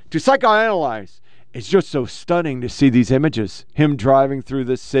time to psychoanalyze. It's just so stunning to see these images. Him driving through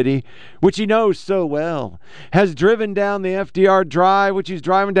this city, which he knows so well. Has driven down the FDR Drive, which he's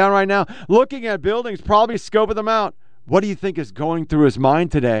driving down right now. Looking at buildings, probably scoping them out. What do you think is going through his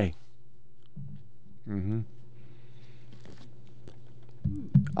mind today?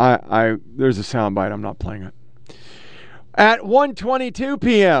 There's a soundbite. I'm not playing it. At 1:22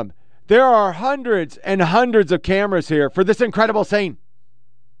 p.m., there are hundreds and hundreds of cameras here for this incredible scene.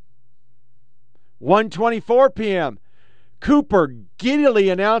 1:24 p.m., Cooper giddily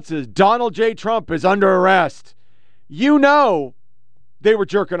announces Donald J. Trump is under arrest. You know they were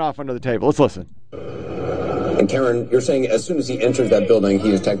jerking off under the table. Let's listen. And Karen, you're saying as soon as he enters that building,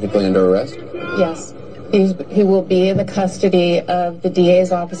 he is technically under arrest? Yes. He will be in the custody of the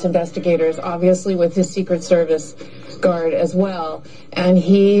DA's office investigators, obviously with his Secret Service guard as well. And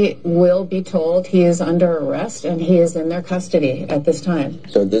he will be told he is under arrest and he is in their custody at this time.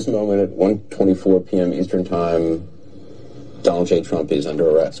 So at this moment, at 1:24 p.m. Eastern Time, Donald J. Trump is under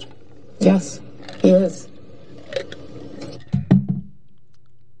arrest? Yes, he is.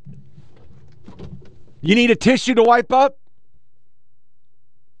 You need a tissue to wipe up?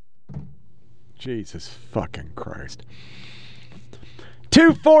 Jesus fucking Christ.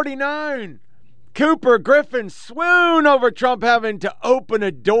 2:49. Cooper Griffin swoon over Trump having to open a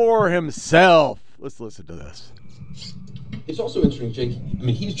door himself. Let's listen to this. It's also interesting, Jake. I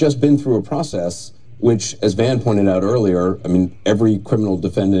mean, he's just been through a process which, as Van pointed out earlier, I mean, every criminal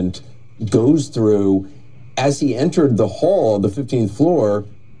defendant goes through. As he entered the hall, the 15th floor,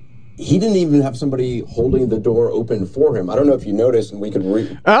 he didn't even have somebody holding the door open for him. I don't know if you noticed, and we could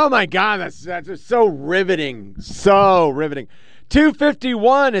read. Oh my God, that's just so riveting. So riveting.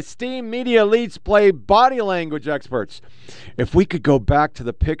 2:51, esteemed media elites play body language experts. If we could go back to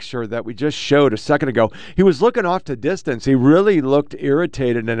the picture that we just showed a second ago, he was looking off to distance. He really looked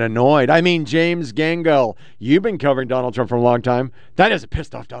irritated and annoyed. I mean, James Gangle, you've been covering Donald Trump for a long time. That is a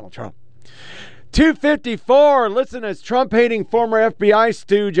pissed off Donald Trump. 2:54, listen as Trump-hating former FBI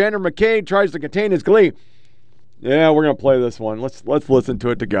stooge Andrew McCabe tries to contain his glee. Yeah, we're going to play this one. Let's listen to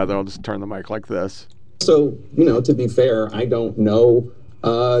it together. I'll just turn the mic like this. So, to be fair, I don't know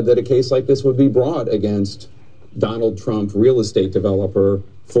that a case like this would be brought against Donald Trump, real estate developer,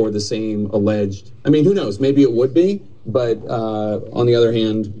 for the same alleged. I mean, who knows? Maybe it would be, but on the other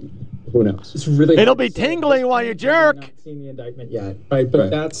hand, who knows? It's really It'll be tingling while you jerk. I've not seen the indictment yet, right?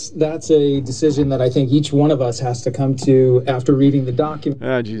 But that's a decision that I think each one of us has to come to after reading the document.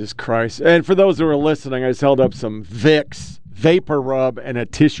 Oh, Jesus Christ. And for those who are listening, I just held up some Vicks, vapor rub, and a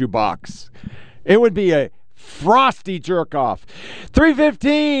tissue box. It would be a frosty jerk-off.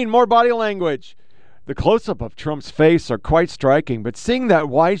 3:15, more body language. The close-up of Trump's face are quite striking, but seeing that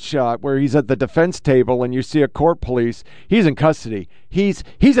wide shot where he's at the defense table and you see a court police, he's in custody. He's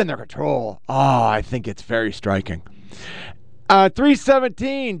in their control. I think it's very striking.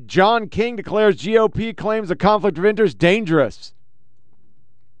 3:17, John King declares GOP claims a conflict of interest dangerous.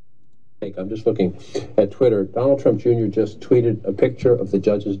 I'm just looking at Twitter. Donald Trump Jr. just tweeted a picture of the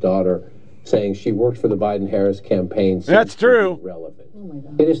judge's daughter saying she worked for the Biden-Harris campaign. That's true. Relevant. Oh my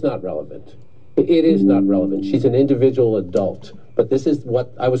God. It is not relevant. It is not relevant. She's an individual adult. But this is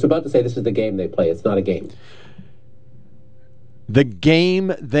what I was about to say. This is the game they play. It's not a game. The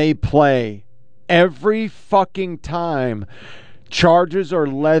game they play every fucking time. charges are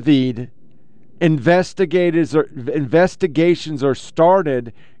levied, investigations are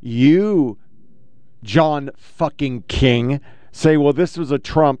started, you, John fucking King, say, well, this was a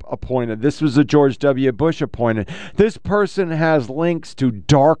Trump appointed. This was a George W. Bush appointed. This person has links to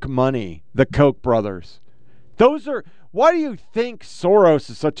dark money, the Koch brothers. Why do you think Soros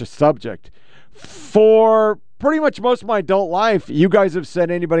is such a subject? For pretty much most of my adult life, you guys have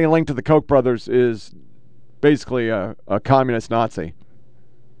said anybody linked to the Koch brothers is basically a communist Nazi.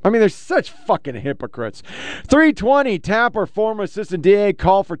 I mean, they're such fucking hypocrites. 320, Tapper, former assistant DA,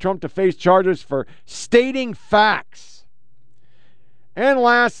 call for Trump to face charges for stating facts. And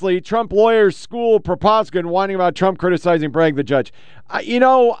lastly, Trump lawyers school Propaskin whining about Trump criticizing Bragg the judge.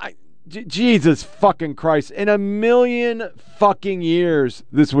 Jesus fucking Christ. In a million fucking years,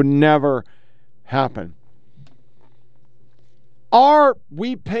 this would never happen.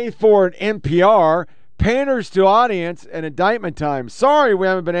 We pay for an NPR, panders to audience, and indictment time. Sorry we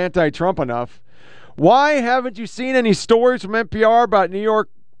haven't been anti-Trump enough. Why haven't you seen any stories from NPR about New York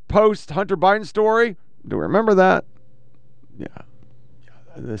Post Hunter Biden story? Do we remember that? Yeah.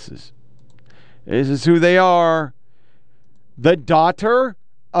 This is who they are. The daughter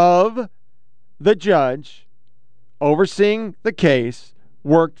of the judge overseeing the case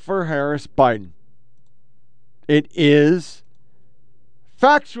worked for Harris Biden. It is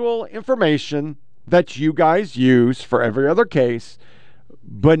factual information that you guys use for every other case,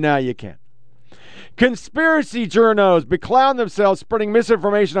 but now you can't. Conspiracy journos beclown themselves spreading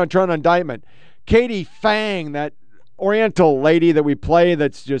misinformation on Trump indictment. Katie Fang, that Oriental lady that we play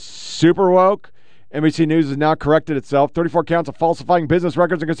that's just super woke. NBC News has now corrected itself. 34 counts of falsifying business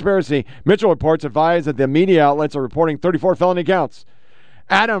records and conspiracy. Mitchell reports advise that the media outlets are reporting 34 felony counts.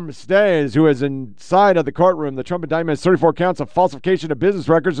 Adam Stays, who is inside of the courtroom, the Trump indictment has 34 counts of falsification of business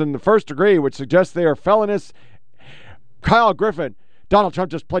records in the first degree, which suggests they are felonious. Kyle Griffin, Donald Trump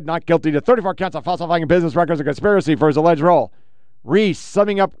just pled not guilty to 34 counts of falsifying business records and conspiracy for his alleged role. Reese,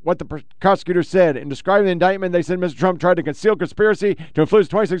 summing up what the prosecutor said. In describing the indictment, they said Mr. Trump tried to conceal conspiracy to influence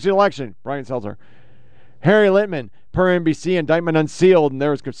the 2016 election. Brian Seltzer. Harry Littman, per NBC, indictment unsealed, and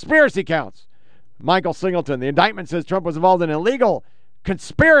there was conspiracy counts. Michael Singleton, the indictment says Trump was involved in illegal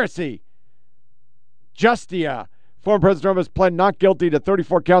conspiracy. Justia, former President Trump has pled not guilty to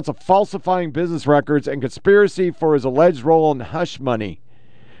 34 counts of falsifying business records and conspiracy for his alleged role in hush money.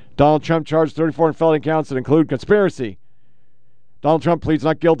 Donald Trump charged 34 felony counts that include conspiracy. Donald Trump pleads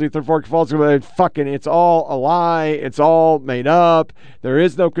not guilty to 34 false. Fucking, it's all a lie. It's all made up. There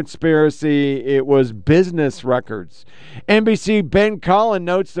is no conspiracy. It was business records. NBC Ben Collin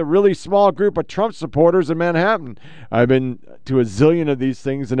notes the really small group of Trump supporters in Manhattan. I've been to a zillion of these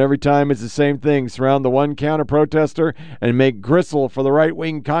things, and every time it's the same thing. Surround the one counter-protester and make gristle for the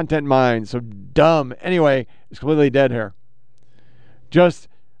right-wing content mind. So dumb. Anyway, it's completely dead here. Just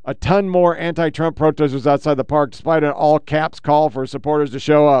a ton more anti-Trump protesters outside the park, despite an all-caps call for supporters to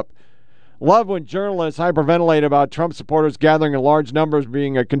show up. Love when journalists hyperventilate about Trump supporters gathering in large numbers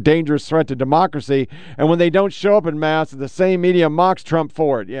being a dangerous threat to democracy, and when they don't show up in mass, the same media mocks Trump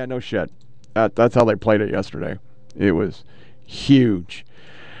for it. Yeah, no shit. That's how they played it yesterday. It was huge.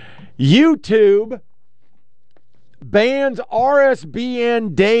 YouTube bans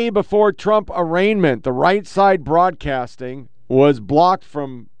RSBN day before Trump arraignment. The right side broadcasting was blocked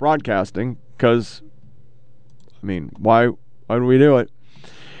from broadcasting because, I mean, why would we do it?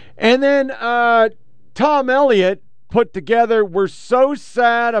 And then Tom Elliott put together, we're so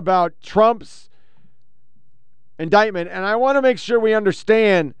sad about Trump's indictment, and I want to make sure we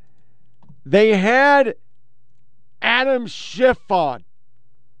understand, they had Adam Schiff on.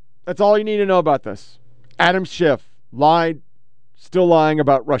 That's all you need to know about this. Adam Schiff lied, still lying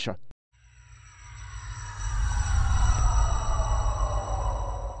about Russia.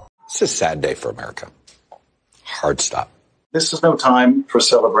 It's a sad day for America. Hard stop. This is no time for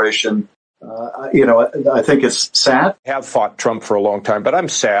celebration. I think it's sad. I have fought Trump for a long time, but I'm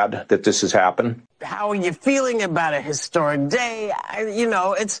sad that this has happened. How are you feeling about a historic day?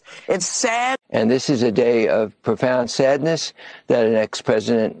 It's sad. And this is a day of profound sadness that an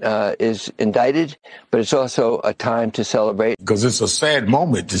ex-president is indicted, but it's also a time to celebrate. Because it's a sad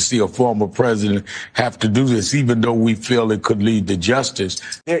moment to see a former president have to do this, even though we feel it could lead to justice.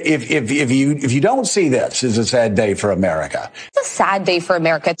 If you don't see this as a sad day for America. It's a sad day for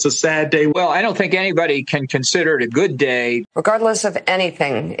America. It's a sad day. Well, I don't think anybody can consider it a good day. Regardless of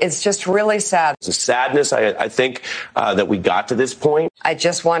anything, it's just really sad. It's a sadness, I think, that we got to this point. I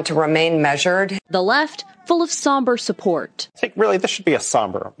just want to remain measured. The left, full of somber support. I think really this should be a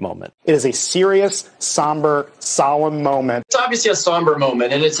somber moment. It is a serious, somber, solemn moment. It's obviously a somber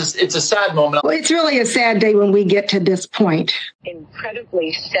moment, and it's a sad moment. Well, it's really a sad day when we get to this point.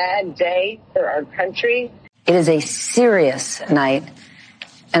 Incredibly sad day for our country. It is a serious night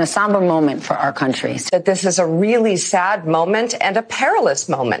and a somber moment for our country. That this is a really sad moment and a perilous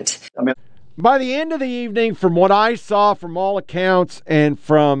moment. By the end of the evening, from what I saw from all accounts and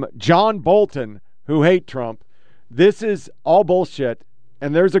from John Bolton, who hate Trump, this is all bullshit,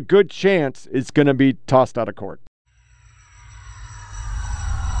 and there's a good chance it's going to be tossed out of court.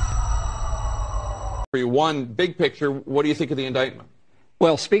 One, big picture, what do you think of the indictment?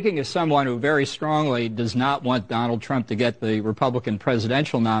 Well, speaking as someone who very strongly does not want Donald Trump to get the Republican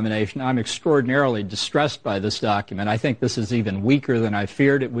presidential nomination, I'm extraordinarily distressed by this document. I think this is even weaker than I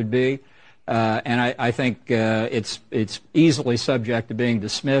feared it would be. And I think it's easily subject to being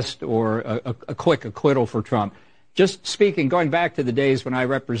dismissed or a quick acquittal for Trump. Just speaking, going back to the days when I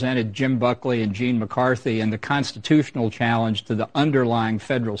represented Jim Buckley and Gene McCarthy and the constitutional challenge to the underlying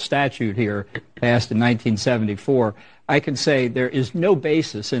federal statute here passed in 1974, I can say there is no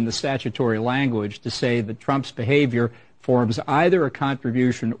basis in the statutory language to say that Trump's behavior forms either a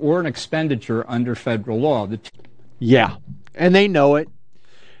contribution or an expenditure under federal law. Yeah, and they know it.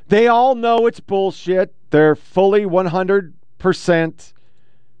 They all know it's bullshit. They're fully 100%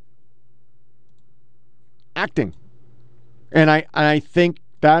 acting. And I think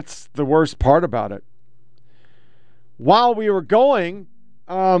that's the worst part about it. While we were going,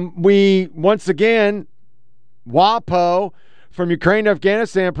 we once again, WAPO from Ukraine to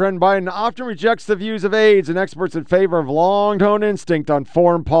Afghanistan, President Biden often rejects the views of aides and experts in favor of long-term instinct on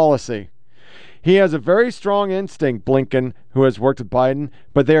foreign policy. He has a very strong instinct, Blinken, who has worked with Biden,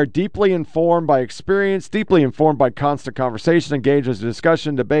 but they are deeply informed by experience, deeply informed by constant conversation, engagements,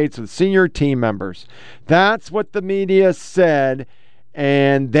 discussion, debates with senior team members. That's what the media said,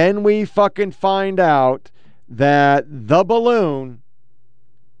 and then we fucking find out that the balloon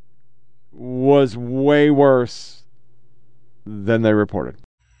was way worse than they reported.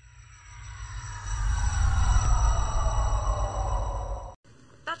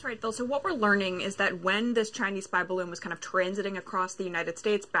 That's right, Phil. So what we're learning is that when this Chinese spy balloon was kind of transiting across the United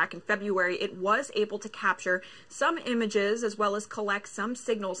States back in February, it was able to capture some images as well as collect some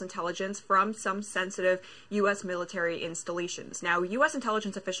signals intelligence from some sensitive U.S. military installations. Now, U.S.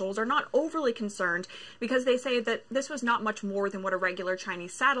 intelligence officials are not overly concerned because they say that this was not much more than what a regular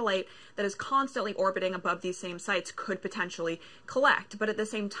Chinese satellite that is constantly orbiting above these same sites could potentially collect. But at the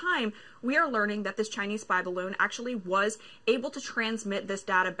same time, we are learning that this Chinese spy balloon actually was able to transmit this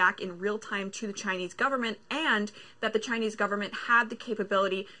data back in real time to the Chinese government, and that the Chinese government had the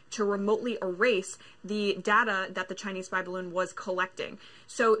capability to remotely erase the data that the Chinese spy balloon was collecting.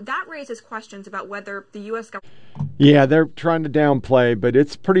 So that raises questions about whether the U.S. government... Yeah, they're trying to downplay, but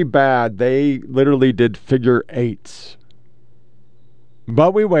it's pretty bad. They literally did figure eights.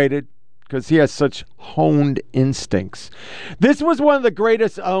 But we waited, because he has such honed instincts. This was one of the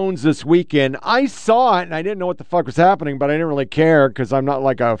greatest owns this weekend. I saw it, and I didn't know what the fuck was happening, but I didn't really care because I'm not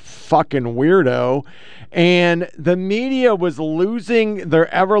like a fucking weirdo. And the media was losing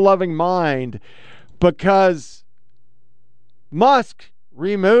their ever-loving mind because Musk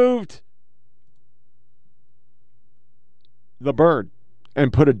removed the bird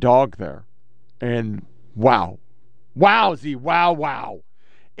and put a dog there. And wow. Wowzy, wow.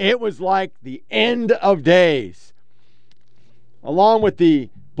 It was like the end of days, along with the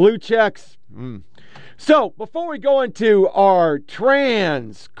blue checks. So, before we go into our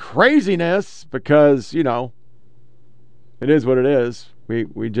trans craziness, because, you know, it is what it is.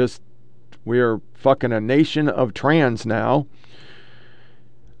 We are fucking a nation of trans now.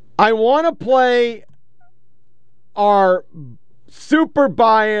 I want to play our super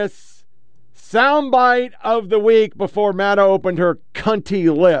bias soundbite of the week before Matta opened her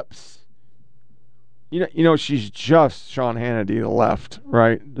cunty lips. You know, she's just Sean Hannity to the left,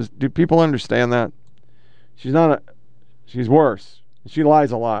 right? Do people understand that? She's worse. She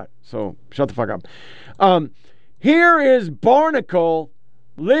lies a lot, so shut the fuck up. Here is Barnacle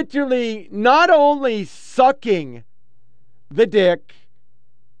literally not only sucking the dick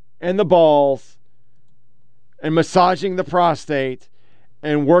and the balls and massaging the prostate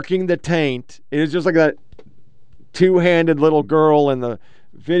and working the taint. It is just like that two-handed little girl in the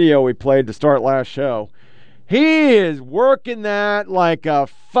video we played to start last show. He is working that like a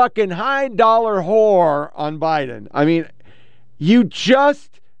fucking high-dollar whore on Biden. I mean, you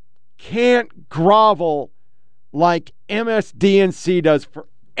just can't grovel like MSDNC does for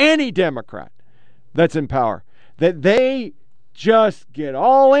any Democrat. that's in power. That they just get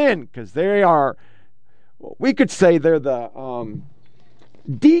all in because they are, we could say they're the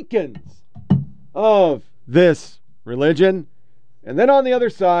deacons of this religion. And then on the other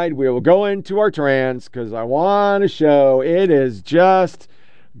side, we will go into our trans because I want to show it is just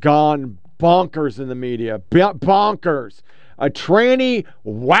gone bonkers in the media. Bonkers. A tranny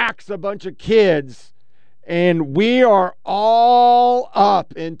whacks a bunch of kids, and we are all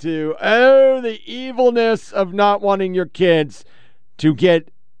up into, the evilness of not wanting your kids to get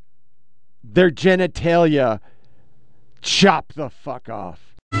their genitalia chopped the fuck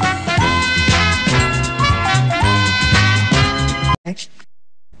off.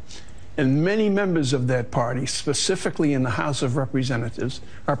 And many members of that party, specifically in the House of Representatives,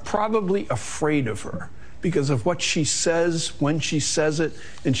 are probably afraid of her because of what she says when she says it,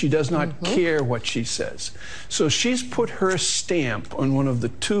 and she does not care what she says. So she's put her stamp on one of the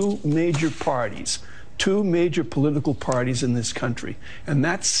two major political parties in this country. And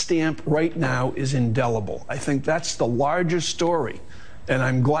that stamp right now is indelible. I think that's the larger story. And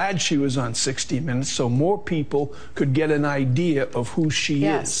I'm glad she was on 60 Minutes so more people could get an idea of who she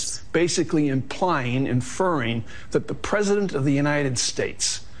is. Basically inferring that the President of the United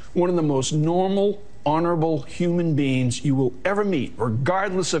States, one of the most normal, honorable human beings you will ever meet,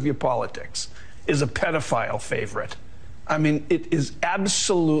 regardless of your politics, is a pedophile favorite. I mean, it is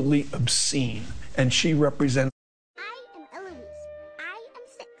absolutely obscene. And she represents... I am Eloise. I am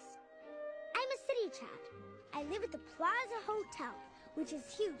 6. I'm a city child. I live at the Plaza Hotel, which is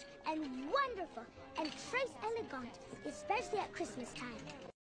huge and wonderful and très elegant, especially at Christmas time.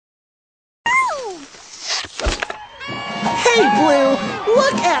 Hey, Blue,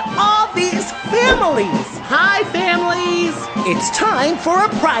 look at all these families. Hi, families. It's time for a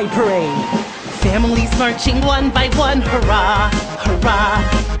pride parade. Families marching one by one, hurrah, hurrah.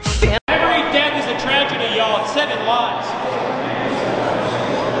 Every death is a tragedy, y'all. It's 7 lives.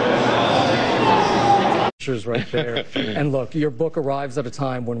 Right there. And look, your book arrives at a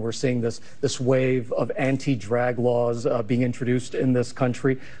time when we're seeing this wave of anti-drag laws being introduced in this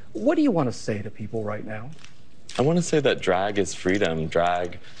country. What do you want to say to people right now? I want to say that drag is freedom.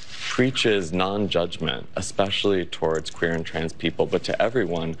 Drag preaches non-judgment, especially towards queer and trans people, but to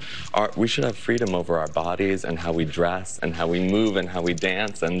everyone. We should have freedom over our bodies and how we dress and how we move and how we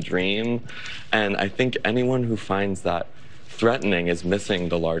dance and dream. And I think anyone who finds that threatening is missing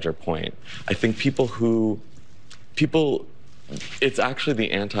the larger point. I think it's actually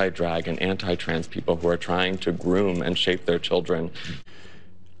the anti-drag and anti-trans people who are trying to groom and shape their children.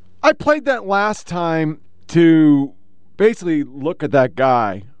 I played that last time to basically look at that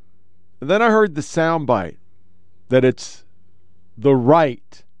guy. And then I heard the soundbite that it's the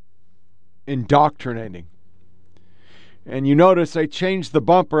right indoctrinating. And you notice I changed the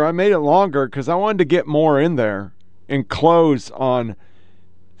bumper. I made it longer because I wanted to get more in there and close on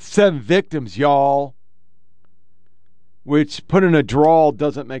 7 victims, y'all. Which, put in a drawl,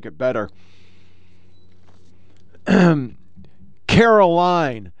 doesn't make it better.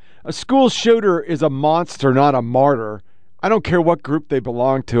 Caroline. A school shooter is a monster, not a martyr. I don't care what group they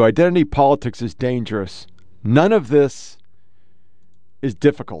belong to. Identity politics is dangerous. None of this is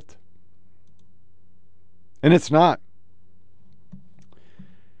difficult. And it's not.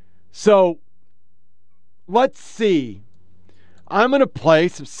 So, let's see. I'm going to play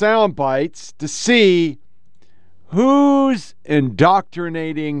some sound bites to see who's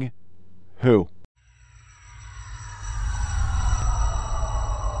indoctrinating who.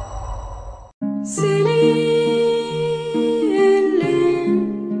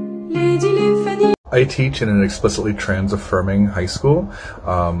 I teach in an explicitly trans-affirming high school.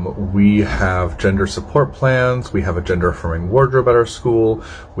 We have gender support plans. We have a gender-affirming wardrobe at our school.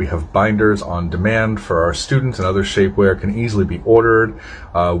 We have binders on demand for our students, and other shapewear can easily be ordered.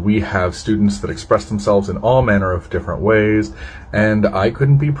 We have students that express themselves in all manner of different ways, and I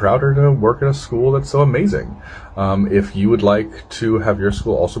couldn't be prouder to work at a school that's so amazing. If you would like to have your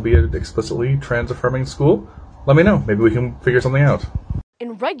school also be an explicitly trans-affirming school, let me know. Maybe we can figure something out.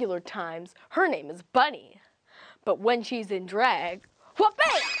 In regular times, her name is Bunny. But when she's in drag,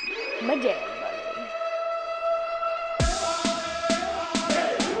 whoop-bam! Madame Bunny.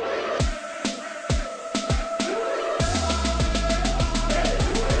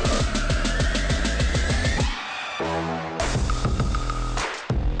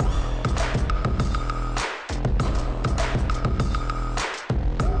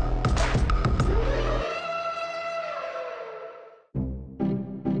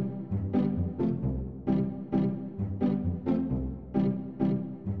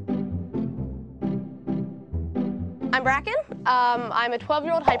 I'm Bracken. I'm a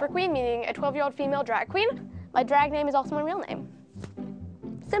 12-year-old hyper queen, meaning a 12-year-old female drag queen. My drag name is also my real name.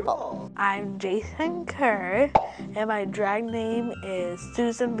 Simple. I'm Jason Kerr, and my drag name is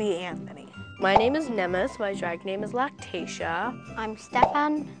Susan B. Anthony. My name is Nemes. My drag name is Lactatia. I'm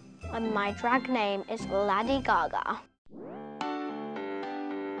Stefan, and my drag name is Lady Gaga.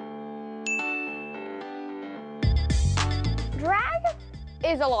 Drag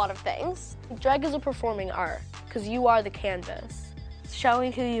is a lot of things. Drag is a performing art, because you are the canvas.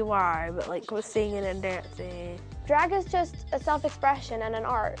 Showing who you are, but like with singing and dancing. Drag is just a self-expression and an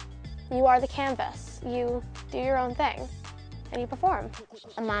art. You are the canvas. You do your own thing, and you perform.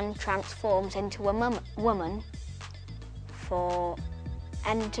 A man transforms into a woman for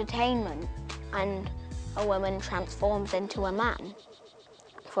entertainment, and a woman transforms into a man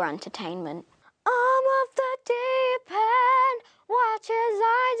for entertainment. I'm off the deep end, watch as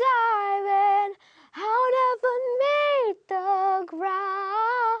I dive in. I'll never meet the ground.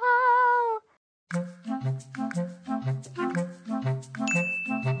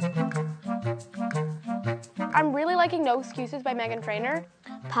 I'm really liking No Excuses by Meghan Trainor.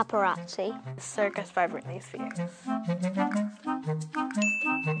 Paparazzi. Circus by Britney Spears.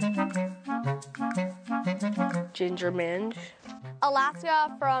 Ginger Minge.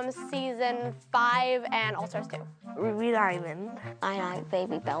 Alaska from season 5 and All Stars 2. Ruby Diamond. I like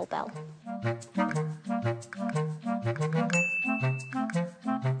Baby Bell Bell.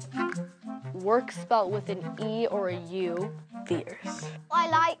 Work spelled with an E or a U. Fierce. I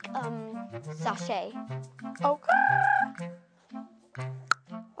like sachet. Okay. I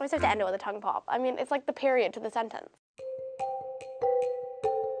always have to end it with a tongue pop. I mean, it's like the period to the sentence.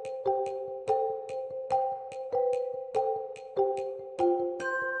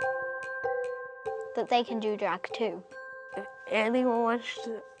 That they can do drag too. If anyone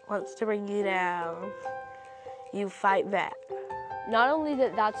wants to bring you down, you fight back. Not only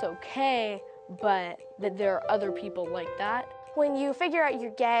that that's okay, but that there are other people like that. When you figure out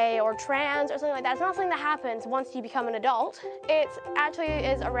you're gay or trans or something like that, it's not something that happens once you become an adult. It actually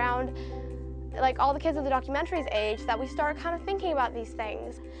is around like all the kids of the documentary's age that we start kind of thinking about these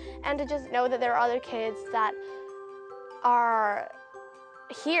things. And to just know that there are other kids that are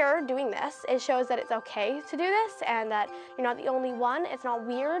here doing this, it shows that it's okay to do this and that you're not the only one, it's not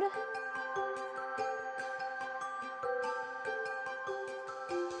weird.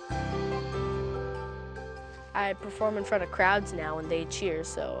 I perform in front of crowds now and they cheer,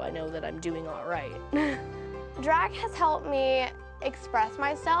 so I know that I'm doing all right. Drag has helped me express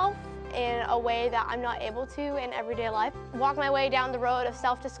myself in a way that I'm not able to in everyday life. Walk my way down the road of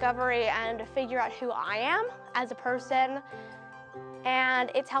self-discovery and figure out who I am as a person. And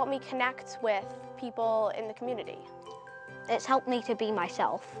it's helped me connect with people in the community. It's helped me to be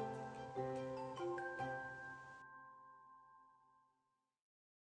myself.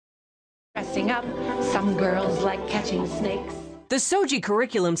 Dressing up, some girls like catching snakes. The SOGI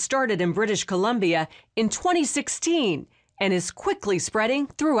curriculum started in British Columbia in 2016 and is quickly spreading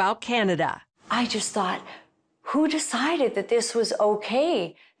throughout Canada. I just thought, who decided that this was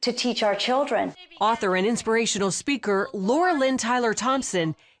okay to teach our children? Author and inspirational speaker Laura Lynn Tyler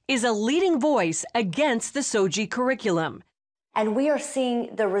Thompson is a leading voice against the SOGI curriculum. And we are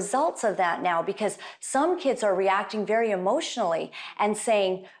seeing the results of that now because some kids are reacting very emotionally and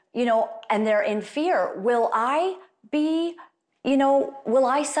saying, you know, and they're in fear. Will I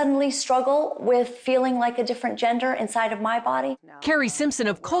suddenly struggle with feeling like a different gender inside of my body? Carrie Simpson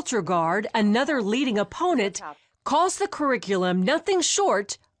of Culture Guard, another leading opponent, calls the curriculum nothing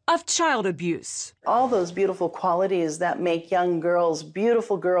short of child abuse. All those beautiful qualities that make young girls,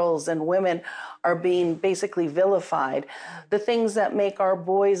 beautiful girls and women, are being basically vilified. The things that make our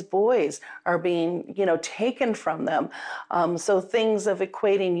boys boys are being, taken from them. So things of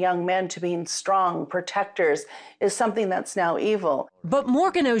equating young men to being strong protectors is something that's now evil. But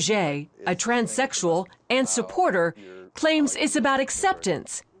Morgan Auger, a transsexual and supporter, claims it's about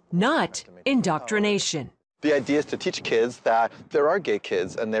acceptance, not indoctrination. The idea is to teach kids that there are gay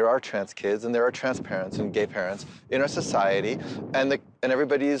kids and there are trans kids and there are trans parents and gay parents in our society, and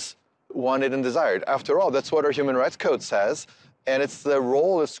everybody's wanted and desired. After all, that's what our Human Rights Code says, and it's the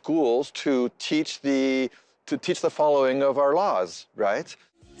role of schools to teach the following of our laws, right?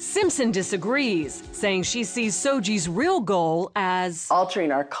 Simpson disagrees, saying she sees SOGI's real goal as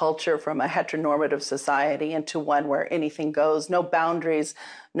altering our culture from a heteronormative society into one where anything goes, no boundaries,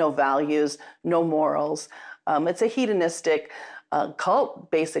 no values, no morals. It's a hedonistic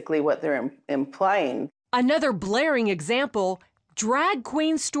cult, basically, what they're implying. Another blaring example, drag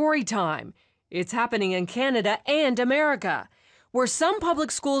queen story time. It's happening in Canada and America, where some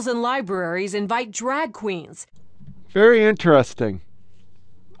public schools and libraries invite drag queens Very interesting.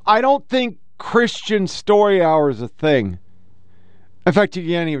 I don't think Christian story hour is a thing. In fact, you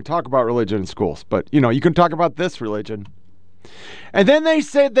can't even talk about religion in schools, but, you can talk about this religion. And then they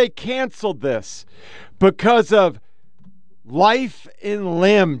said they canceled this because of life and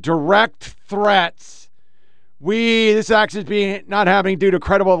limb, direct threats. This action is not happening due to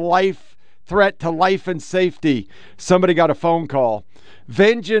credible life threat to life and safety. Somebody got a phone call.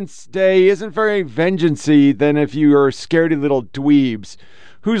 Vengeance Day isn't very vengeance-y than if you are scaredy little dweebs.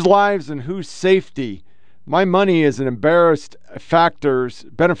 Whose lives and whose safety? My money is an embarrassed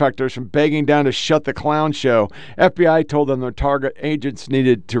benefactors from begging down to shut the clown show. FBI told them their target agents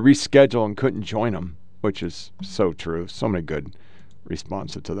needed to reschedule and couldn't join them, which is so true. So many good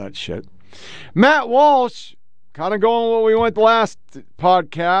responses to that shit. Matt Walsh, kind of going what we went the last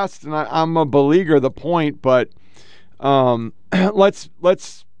podcast, and I'm a beleaguer the point, but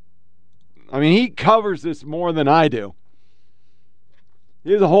he covers this more than I do.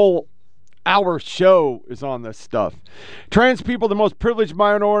 His whole hour show is on this stuff. Trans people, the most privileged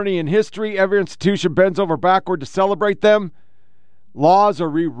minority in history. Every institution bends over backward to celebrate them. Laws are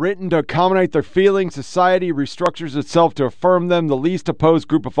rewritten to accommodate their feelings. Society restructures itself to affirm them, the least opposed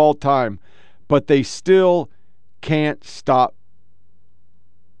group of all time. But they still can't stop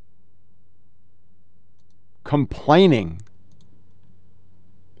complaining.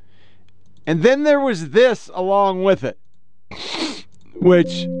 And then there was this along with it,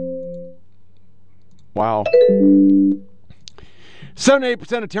 which, wow.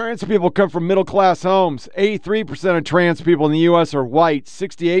 78% of trans people come from middle-class homes. 83% of trans people in the U.S. are white.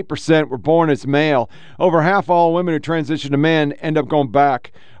 68% were born as male. Over half all women who transition to men end up going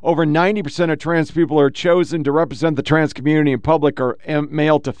back. Over 90% of trans people are chosen to represent the trans community in public are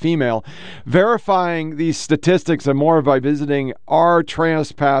male to female. Verifying these statistics and more by visiting our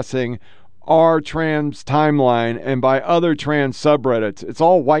trans timeline and by other trans subreddits. It's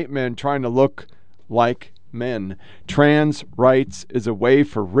all white men trying to look like men. Trans rights is a way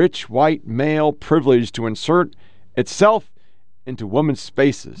for rich white male privilege to insert itself into women's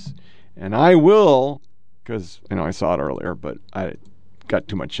spaces. And I will, because I saw it earlier, but I got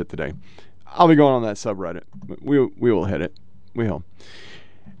too much shit today. I'll be going on that subreddit. We will hit it. We will.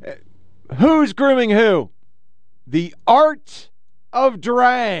 Who's grooming who? The art of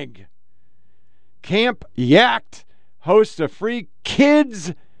drag. Camp Yacht hosts a free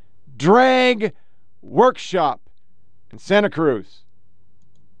kids drag workshop in Santa Cruz.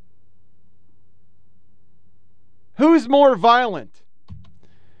 Who's more violent?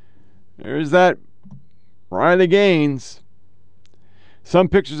 There's that Riley Gaines. Some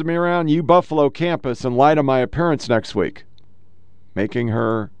pictures of me around Buffalo campus in light of my appearance next week, making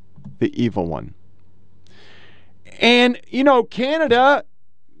her the evil one. And, Canada,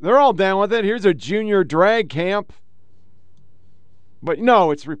 they're all down with it. Here's a junior drag camp. But no,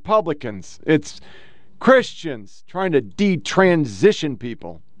 it's Republicans. It's Christians trying to detransition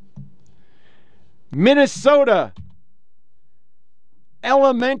people. Minnesota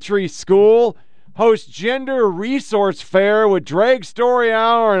elementary school hosts gender resource fair with drag story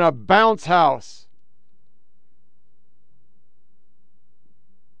hour and a bounce house.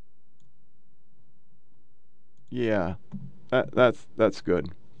 Yeah, that's good.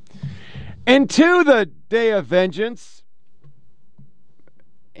 And to the day of vengeance,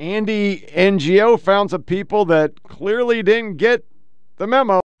 Andy NGO found some people that clearly didn't get the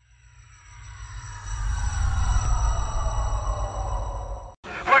memo.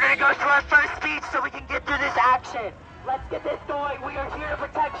 We're going to go to our first speech so we can get through this action. Let's get this going. We are here to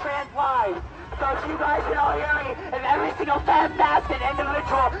protect trans lives. So if you guys can all hear me, if every single fan-basket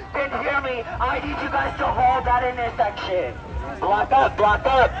individual can hear me, I need you guys to hold that intersection. Block up, block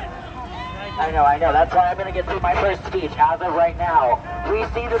up. I know. That's why I'm going to get through my first speech as of right now. We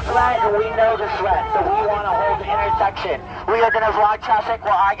see the threat and we know the threat, so we want to hold the intersection. We are going to vlog traffic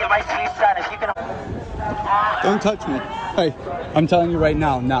while I get my speech done. If you can... Don't touch me. Hey, I'm telling you right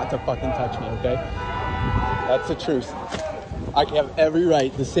now not to fucking touch me, okay? That's the truth. I have every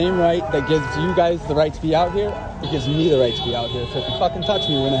right, the same right that gives you guys the right to be out here, it gives me the right to be out here. So if you fucking touch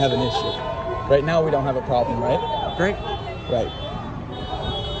me, we're going to have an issue. Right now, we don't have a problem, right? Great. Right.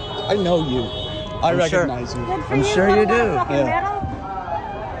 I know you. I recognize you. I'm sure you do.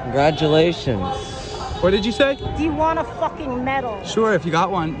 Yeah. Congratulations. What did you say? Do you want a fucking medal? Sure, if you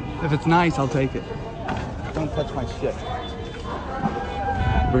got one. If it's nice, I'll take it. Don't touch my shit.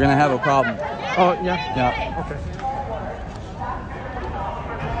 We're gonna have a problem. Oh, yeah? Yeah. Okay.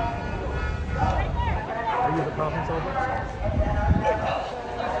 Are you the problem solver?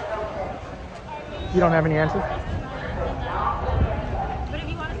 You don't have any answers?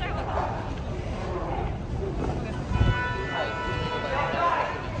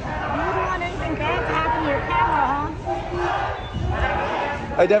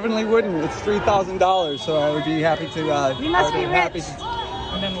 I definitely wouldn't. It's $3,000, so I would be happy to. You must be happy rich. to-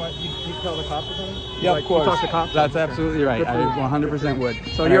 And then what? You tell the cops or something? Yeah, Like, of course. You talk to cops? That's Okay. absolutely right. Good I for you. 100% would.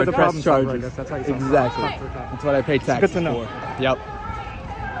 So And I you're would the press problem solver, I charges. guess. That's how you solve Exactly. problems. That's what I pay It's taxes good to know. for. Yep.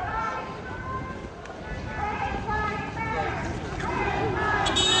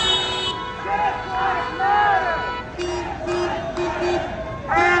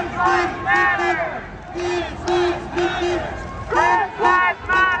 Trans lives matter! Trans lives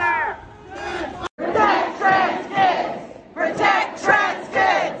matter! Protect trans kids! Protect trans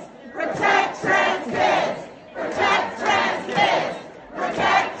kids! Protect trans kids! Protect trans kids!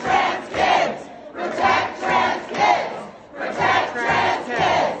 Protect trans kids! Protect trans kids! Protect trans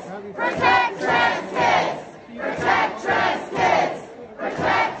kids! Protect trans kids! Protect trans kids!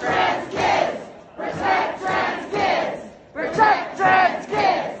 Protect trans kids! Protect trans kids! Protect trans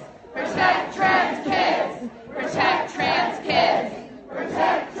kids! Protect trans kids! Protect trans kids!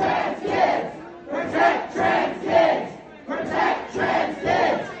 Protect trans kids! Protect trans kids! Protect trans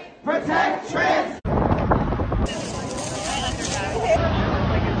kids! Protect trans.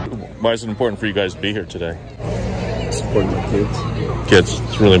 Why is it important for you guys to be here today? Supporting my kids. Kids,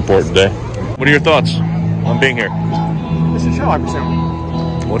 it's a really important day. What are your thoughts on being here? This is a show, I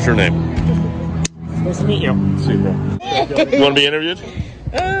presume. What's your name? Nice to meet you. Super. You want to be interviewed? You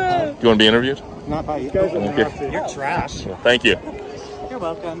want to be interviewed? Not by you. Guys Okay. You're trash. Thank you. You're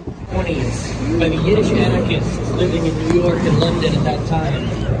welcome. 1920s by the Yiddish anarchists living in New York and London at that time.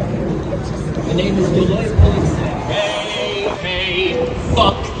 The name is Deloitte Policek. Hey, hey,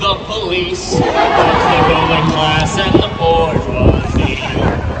 fuck the police. Fuck the ruling class and the bourgeoisie.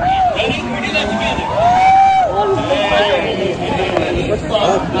 Ready? We do that together. Hey, hey,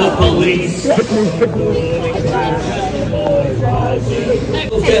 fuck the police. Ruling class and the bourgeoisie.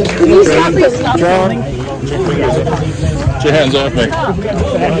 Can you stop filming? Get your hands off me.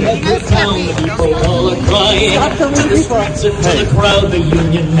 People all are crying. To the streets and to the crowd, the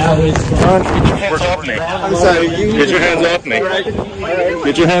union now is gone. Get your hands off me. I'm sorry. Get your hands off me.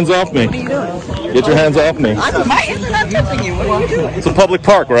 Get your hands off me. Get your hands off me. My hands are not touching you. What are you doing? It's a public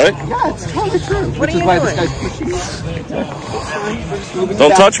park, right? Yeah, it's totally true. What are you doing?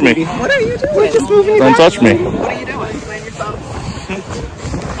 Don't touch me. What are you doing? We're just moving. Don't touch me. What are you doing? Playing yourself?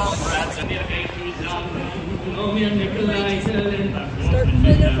 Start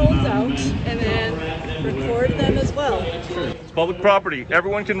pulling your phones out and then record them as well. It's public property.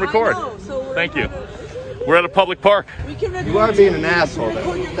 Everyone can record. I know, so we're Thank you. We're at a public park. We can record You are being an asshole.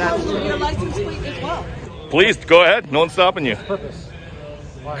 record your license plate as well. Please, go ahead. No one's stopping you.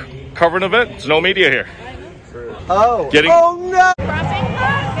 Covering of it. There's no media here. Oh. Getting. Oh no.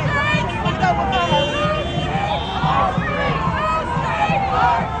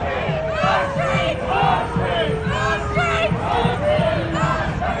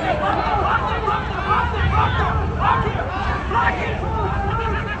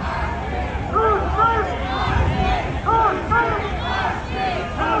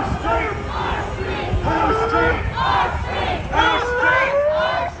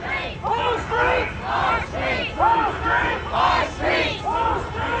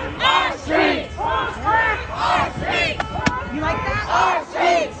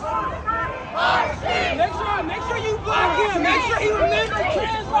 Make sure you block him. Make sure he remembers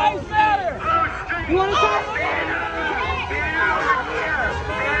trans lives matter. You want to talk?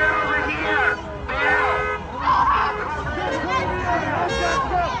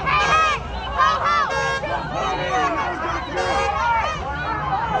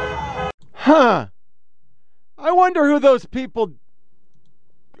 Huh. I wonder who those people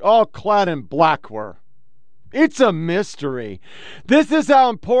all clad in black were. It's a mystery. This is how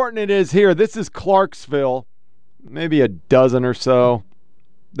important it is here. This is Clarksville. Maybe a dozen or so.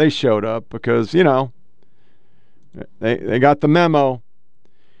 They showed up because, you know, they got the memo.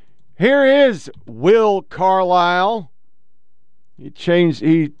 Here is Will Carlisle.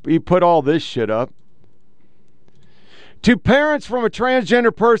 He put all this shit up. To parents from a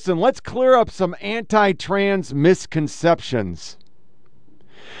transgender person, let's clear up some anti-trans misconceptions.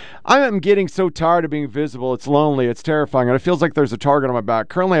 I am getting so tired of being visible. It's lonely. It's terrifying. And it feels like there's a target on my back.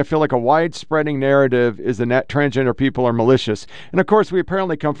 Currently, I feel like a widespreading narrative is that transgender people are malicious. And of course, we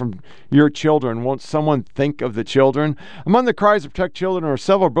apparently come from your children. Won't someone think of the children? Among the cries to protect children are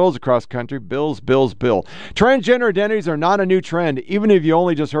several bills across the country. Bills, bills, bill. Transgender identities are not a new trend, even if you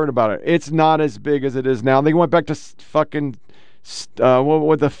only just heard about it. It's not as big as it is now. They went back to fucking...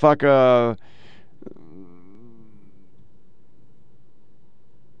 what the fuck...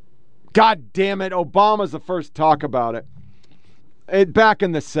 God damn it, Obama's the first to talk about it. Back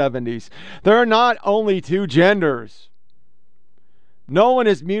in the 70s. There are not only two genders. No one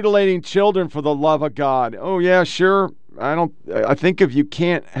is mutilating children for the love of God. Oh, yeah, sure. I think if you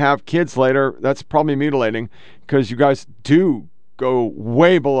can't have kids later, that's probably mutilating because you guys do go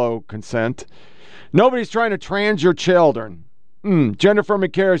way below consent. Nobody's trying to trans your children. Gender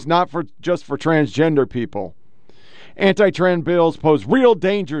affirming care is not just for transgender people. Anti-trans bills pose real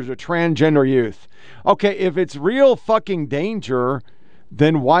dangers to transgender youth. Okay, if it's real fucking danger,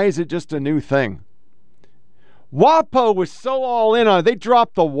 then why is it just a new thing? WAPO was so all in on it, they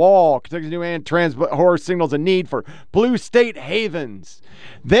dropped the wall. Kentucky's new anti-trans horror signals a need for blue state havens.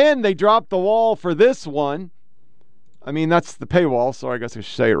 Then they dropped the wall for this one. I mean, that's the paywall, so I guess I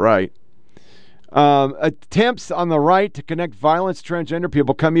should say it right. Attempts on the right to connect violence to transgender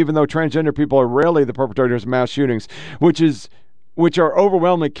people come even though transgender people are rarely the perpetrators of mass shootings, which are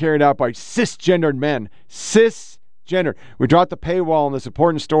overwhelmingly carried out by cisgendered men. Cisgender. We dropped the paywall on this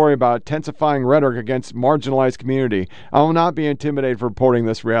important story about intensifying rhetoric against marginalized community. I will not be intimidated for reporting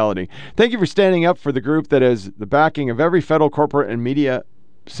this reality. Thank you for standing up for the group that has the backing of every federal corporate and media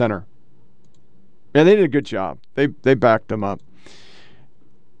center. Yeah, they did a good job. They backed them up.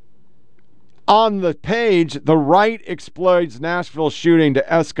 On the page, the right exploits Nashville shooting to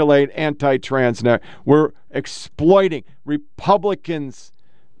escalate anti-trans. We're exploiting. Republicans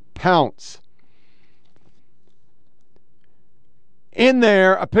pounce. In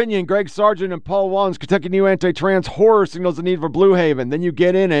their opinion, Greg Sargent and Paul Wall's Kentucky new anti-trans horror signals the need for Blue Haven. Then you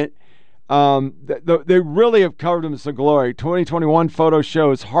get in it. They really have covered him in some glory. 2021 photo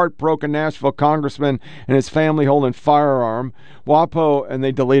shows heartbroken Nashville congressman and his family holding firearm. WAPO, and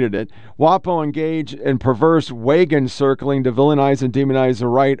they deleted it. WAPO engaged in perverse wagon circling to villainize and demonize the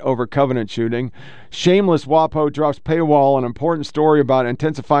right over Covenant shooting. Shameless WAPO drops paywall an important story about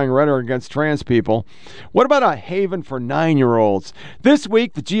intensifying rhetoric against trans people. What about a haven for 9-year-olds? This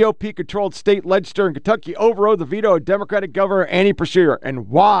week, the GOP-controlled state legislature in Kentucky overrode the veto of Democratic Governor Andy Beshear. And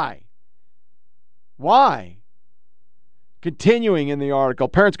why? Why? Continuing in the article,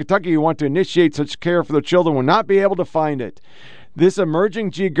 parents in Kentucky who want to initiate such care for their children will not be able to find it. This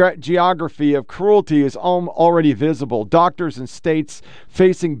emerging geography of cruelty is already visible. Doctors in states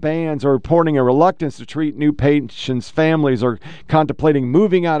facing bans are reporting a reluctance to treat new patients. Families are contemplating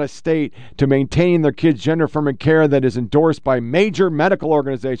moving out of state to maintain their kids' gender-affirming care that is endorsed by major medical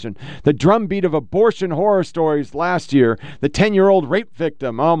organizations. The drumbeat of abortion horror stories last year, the 10-year-old rape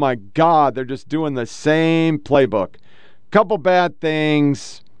victim. Oh my God, they're just doing the same playbook. Couple bad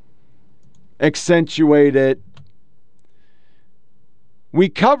things, accentuate it. We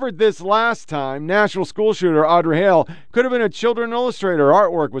covered this last time. National school shooter Audrey Hale could have been a children's illustrator.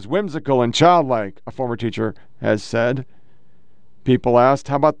 Artwork was whimsical and childlike, a former teacher has said. People asked,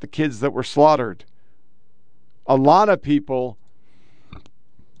 how about the kids that were slaughtered? A lot of people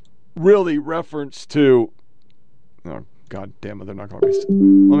really reference to, oh, God damn it, they're not going to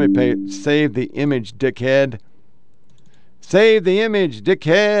be, let me pay it. Save the image, dickhead. Save the image,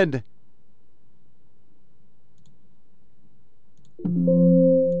 dickhead.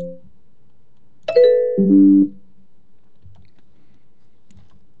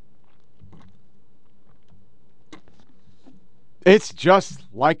 It's just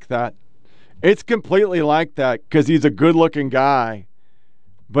like that. It's completely like that because he's a good-looking guy,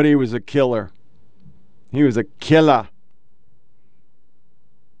 but he was a killer. He was a killer.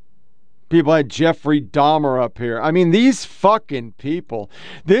 People had Jeffrey Dahmer up here. I mean, these fucking people.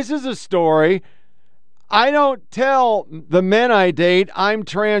 This is a story. I don't tell the men I date I'm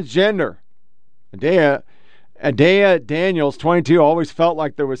transgender. Adea Daniels, 22, always felt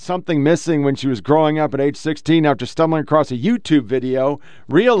like there was something missing when she was growing up at age 16 after stumbling across a YouTube video,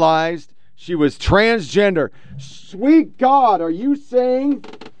 realized she was transgender. Sweet God, are you saying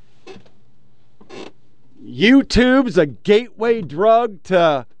YouTube's a gateway drug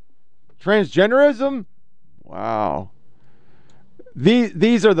to transgenderism? Wow.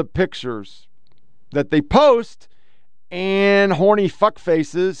 These are the pictures that they post, and horny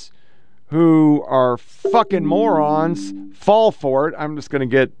fuckfaces who are fucking morons fall for it. I'm just going to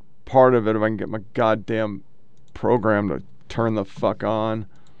get part of it if I can get my goddamn program to turn the fuck on.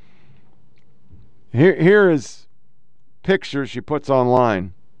 Here is pictures she puts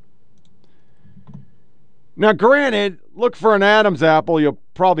online. Now, granted, look for an Adam's apple, you'll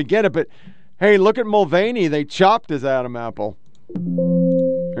probably get it, but hey, look at Mulvaney. They chopped his Adam apple.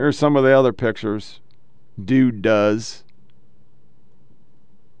 Here's some of the other pictures. Dude does.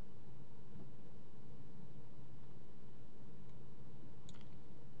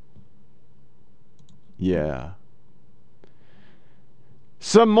 Yeah.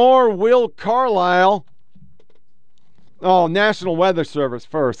 Some more Will Carlisle. Oh, National Weather Service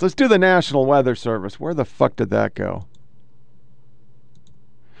first. Let's do the National Weather Service. Where the fuck did that go?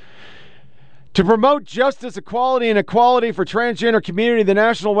 To promote justice, equality, and equality for transgender community, the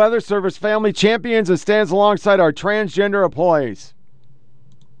National Weather Service family champions and stands alongside our transgender employees.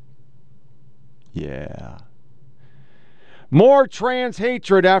 Yeah. More trans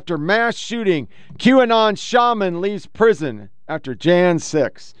hatred after mass shooting. QAnon shaman leaves prison after Jan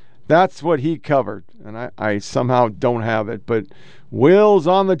 6. That's what he covered. And I somehow don't have it. But Will's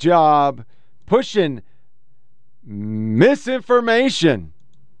on the job pushing misinformation.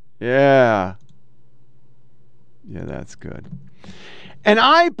 Yeah. Yeah, that's good. And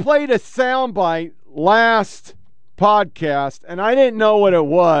I played a soundbite last podcast, and I didn't know what it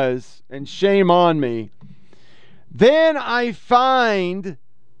was, and shame on me. Then I find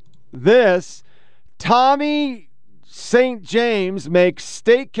this. Tommy St. James makes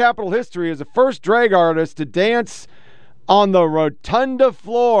state capitol history as the first drag artist to dance on the rotunda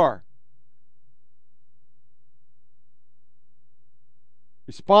floor.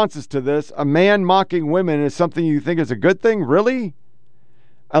 Responses to this: a man mocking women is something you think is a good thing? Really?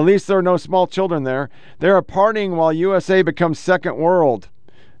 At least there are no small children there. They are partying while USA becomes second world.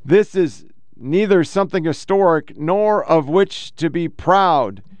 This is neither something historic nor of which to be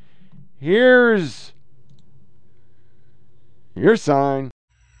proud. Here's your sign.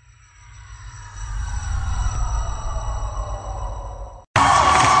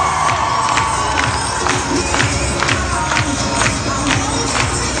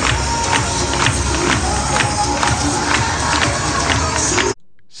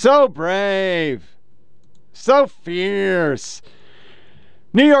 So brave. So fierce.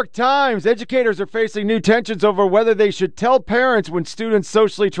 New York Times, educators are facing new tensions over whether they should tell parents when students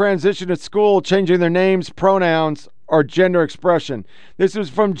socially transition at school, changing their names, pronouns, or gender expression. This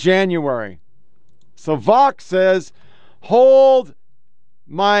was from January. So Vox says, hold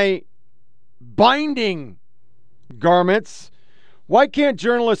my binding garments. Why can't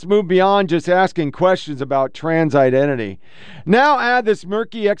journalists move beyond just asking questions about trans identity? Now add this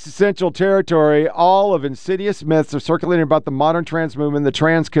murky existential territory. All of insidious myths are circulating about the modern trans movement. The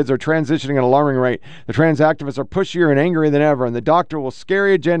trans kids are transitioning at an alarming rate. The trans activists are pushier and angrier than ever. And the doctoral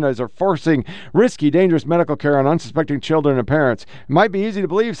scary agendas are forcing risky, dangerous medical care on unsuspecting children and parents. It might be easy to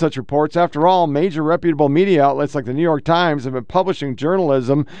believe such reports. After all, major reputable media outlets like the New York Times have been publishing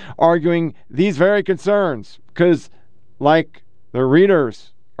journalism arguing these very concerns. Because, like, the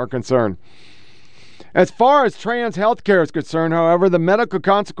readers are concerned. As far as trans healthcare is concerned, however, the medical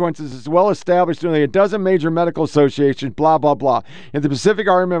consequences is well established. Nearly a dozen major medical associations, blah, blah, blah. And the specific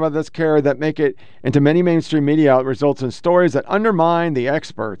argument about this care that make it into many mainstream media results in stories that undermine the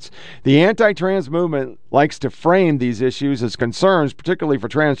experts. The anti-trans movement likes to frame these issues as concerns, particularly for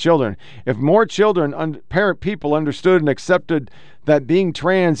trans children. If more children, parent people understood and accepted that being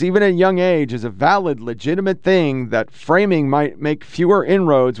trans, even at a young age, is a valid, legitimate thing, that framing might make fewer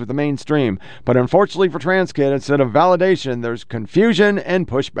inroads with the mainstream. But unfortunately for trans kids, instead of validation, there's confusion and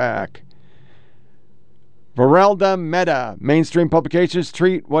pushback. Verelda Meta. Mainstream publications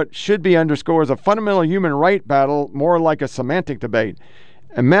treat what should be underscored as a fundamental human right battle more like a semantic debate.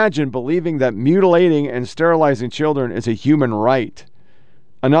 Imagine believing that mutilating and sterilizing children is a human right.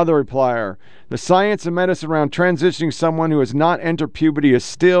 Another replier: the science and medicine around transitioning someone who has not entered puberty is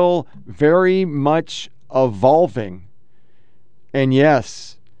still very much evolving. And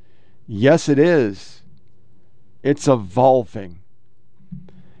yes, it is. It's evolving.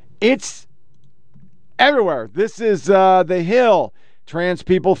 It's everywhere. This is The Hill. Trans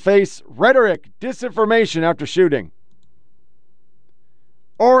people face rhetoric, disinformation after shooting.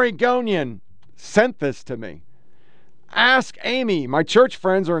 Oregonian sent this to me. Ask Amy. My church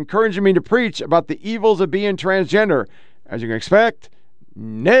friends are encouraging me to preach about the evils of being transgender. As you can expect,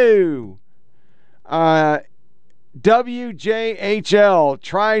 no. WJHL,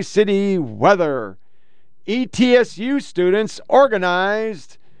 Tri-City Weather. ETSU students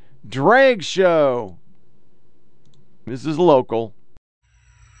organized drag show. This is local.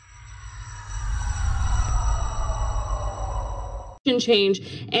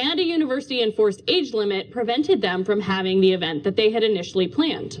 Change and a university enforced age limit prevented them from having the event that they had initially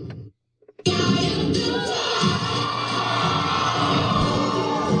planned. Lively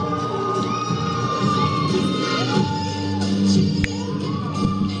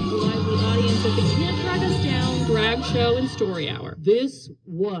audience at the Can't Drag Us Down drag show and story hour. This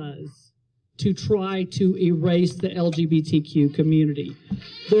was to try to erase the LGBTQ community.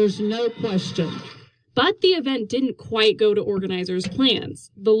 There's no question. But the event didn't quite go to organizers'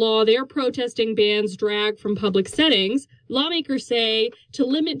 plans. The law they're protesting bans drag from public settings, lawmakers say, to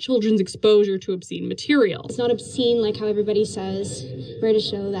limit children's exposure to obscene material. It's not obscene like how everybody says. We're to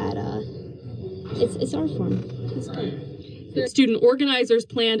show that it's art form. It's good. Student organizers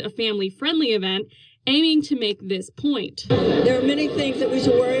planned a family-friendly event aiming to make this point. There are many things that we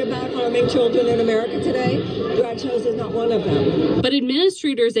should worry about harming children in America today. Drag shows is not one of them. But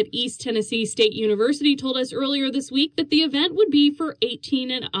administrators at East Tennessee State University told us earlier this week that the event would be for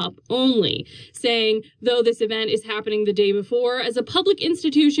 18 and up only, saying, though this event is happening the day before, as a public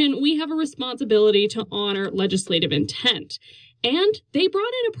institution, we have a responsibility to honor legislative intent. And they brought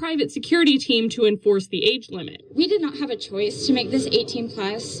in a private security team to enforce the age limit. We did not have a choice to make this 18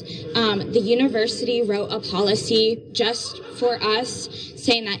 plus. The university wrote a policy just for us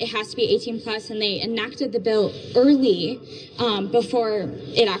saying that it has to be 18 plus, and they enacted the bill early before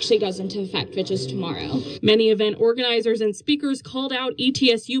it actually goes into effect, which is tomorrow. Many event organizers and speakers called out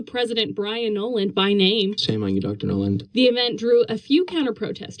ETSU President Brian Noland by name. Shame on you, Dr. Noland. The event drew a few counter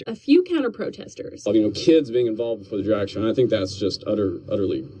protesters. You know, kids being involved before the drag show, and I think that's just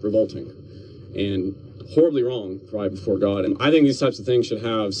utterly revolting and horribly wrong, right before God. And I think these types of things should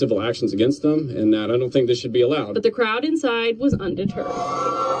have civil actions against them, and that I don't think this should be allowed. But the crowd inside was undeterred.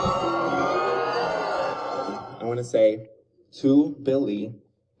 I want to say to Billy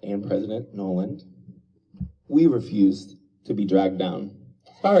and President Noland, we refused to be dragged down.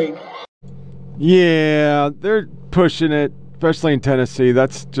 Sorry. Yeah, they're pushing it. Especially in Tennessee,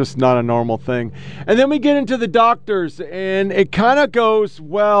 that's just not a normal thing. And then we get into the doctors, and it kind of goes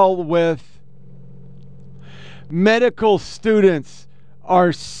well with medical students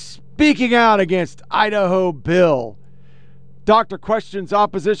are speaking out against Idaho bill. Doctor questions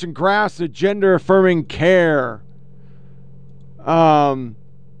opposition grasps of gender-affirming care. And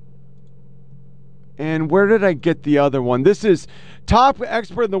where did I get the other one? This is top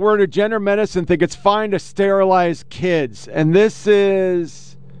expert in the word of gender medicine think it's fine to sterilize kids. And this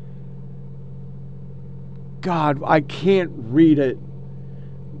is... God, I can't read it.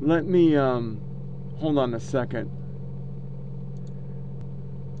 Let me, hold on a second.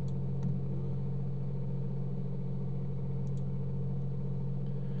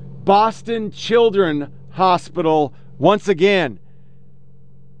 Boston Children's Hospital, once again,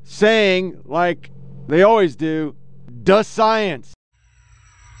 saying, like they always do, "Duh science."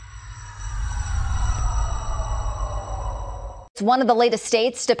 It's one of the latest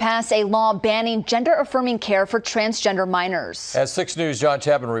states to pass a law banning gender-affirming care for transgender minors. As 6 News' John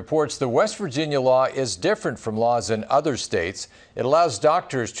Chapman reports, the West Virginia law is different from laws in other states. It allows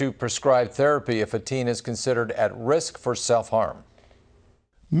doctors to prescribe therapy if a teen is considered at risk for self-harm.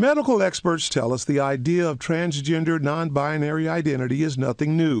 Medical experts tell us the idea of transgender non-binary identity is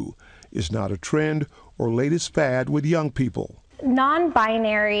nothing new. It's not a trend or latest fad with young people.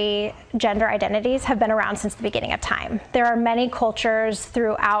 Non-binary gender identities have been around since the beginning of time. There are many cultures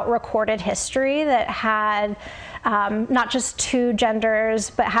throughout recorded history that had not just 2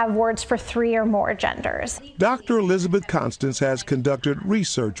 genders, but have words for 3 or more genders. Dr. Elizabeth Constance has conducted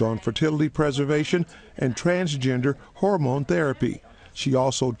research on fertility preservation and transgender hormone therapy. She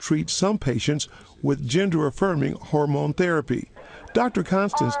also treats some patients with gender-affirming hormone therapy. Dr.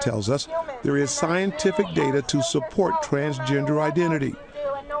 Constance tells us there is scientific data to support transgender identity.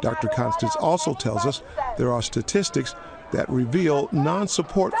 Dr. Constance also tells us there are statistics that reveal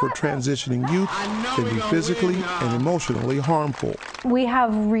non-support for transitioning youth can be physically and emotionally harmful. We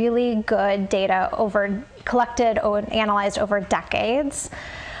have really good data collected and analyzed over decades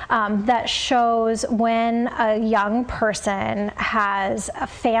that shows when a young person has a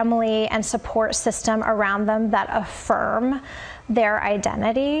family and support system around them that affirm their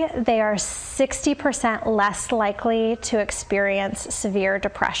identity, they are 60% less likely to experience severe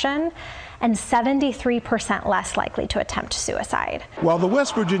depression and 73% less likely to attempt suicide. While the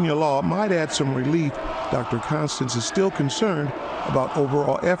West Virginia law might add some relief, Dr. Constance is still concerned about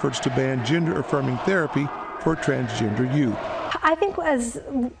overall efforts to ban gender-affirming therapy for transgender youth. I think as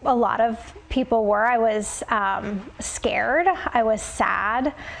a lot of people were, I was scared, I was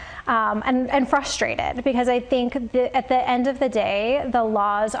sad, and frustrated, because I think at the end of the day, the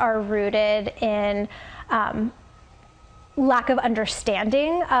laws are rooted in lack of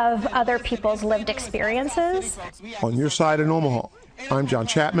understanding of other people's lived experiences. On your side in Omaha, I'm John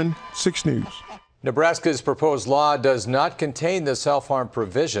Chapman, 6 News. Nebraska's proposed law does not contain the self-harm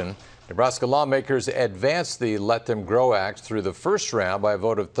provision. Nebraska lawmakers advanced the Let Them Grow Act through the first round by a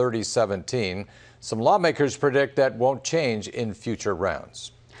vote of 30-17. Some lawmakers predict that won't change in future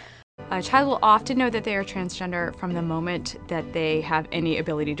rounds. A child will often know that they are transgender from the moment that they have any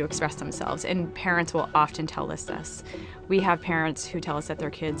ability to express themselves, and parents will often tell us this. We have parents who tell us that their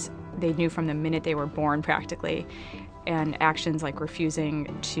kids, they knew from the minute they were born practically, and actions like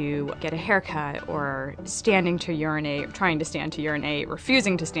refusing to get a haircut or standing to urinate, trying to stand to urinate,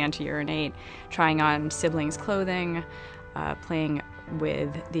 refusing to stand to urinate, trying on siblings' clothing, playing with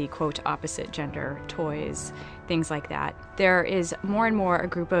the quote opposite gender toys, things like that. There is more and more a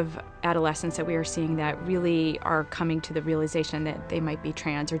group of adolescents that we are seeing that really are coming to the realization that they might be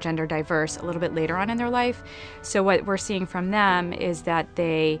trans or gender diverse a little bit later on in their life. So what we're seeing from them is that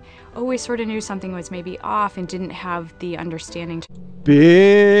they always sort of knew something was maybe off and didn't have the understanding.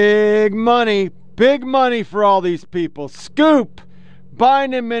 Big money for all these people. Scoop,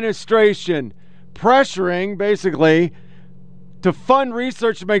 Biden administration pressuring basically to fund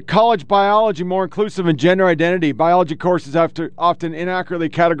research to make college biology more inclusive in gender identity. Biology courses often inaccurately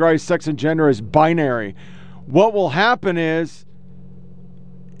categorize sex and gender as binary. What will happen is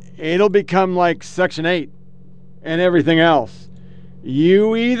it'll become like Section 8 and everything else.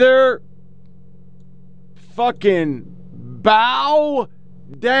 You either fucking bow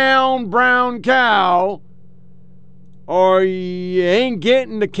down, brown cow, or you ain't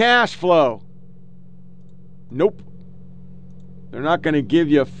getting the cash flow. Nope. They're not going to give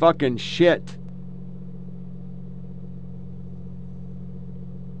you fucking shit.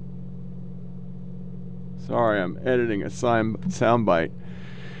 Sorry, I'm editing a soundbite.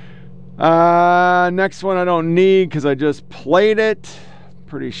 Next one I don't need because I just played it.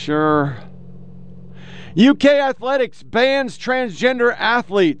 Pretty sure. UK Athletics bans transgender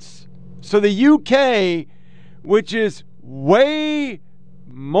athletes. So the UK, which is way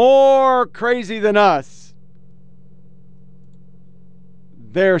more crazy than us,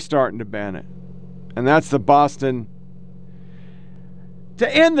 they're starting to ban it. And that's the Boston.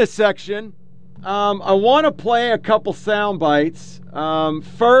 To end this section, I want to play a couple sound bites.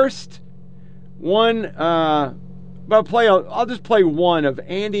 First, one, I'll just play one of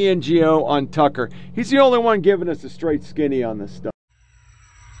Andy Ngo on Tucker. He's the only one giving us a straight skinny on this stuff.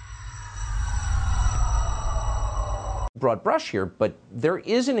 Broad brush here, but there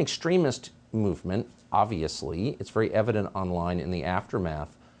is an extremist movement, obviously. It's very evident online in the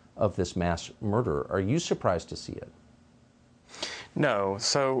aftermath of this mass murder. Are you surprised to see it? No.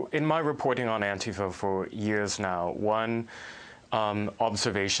 So in my reporting on Antifa for years now, one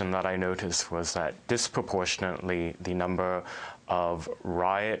observation that I noticed was that disproportionately the number of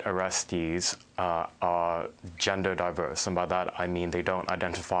riot arrestees are gender diverse. And by that, I mean they don't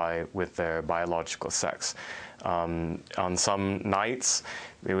identify with their biological sex. On some nights,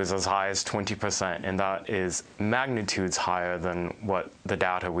 it was as high as 20%, and that is magnitudes higher than what the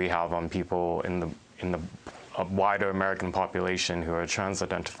data we have on people in the wider American population who are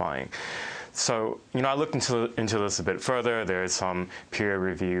trans-identifying. So, I looked into this a bit further. There's some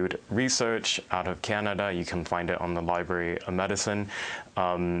peer-reviewed research out of Canada. You can find it on the Library of Medicine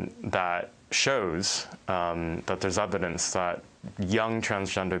that shows that there's evidence that young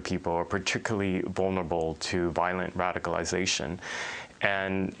transgender people are particularly vulnerable to violent radicalization.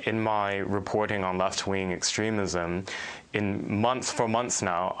 And in my reporting on left-wing extremism, for months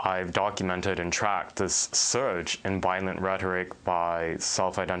now, I've documented and tracked this surge in violent rhetoric by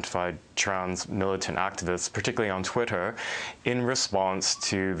self-identified trans militant activists, particularly on Twitter, in response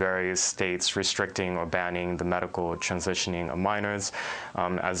to various states restricting or banning the medical transitioning of minors.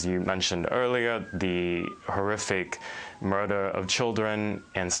 As you mentioned earlier, the horrific murder of children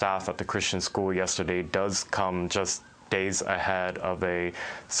and staff at the Christian school yesterday does come just days ahead of a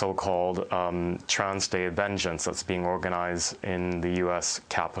so-called Trans Day of Vengeance that's being organized in the U.S.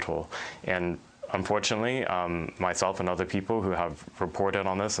 Capitol. And unfortunately, myself and other people who have reported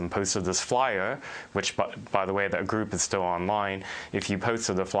on this and posted this flyer, which, by the way, that group is still online. If you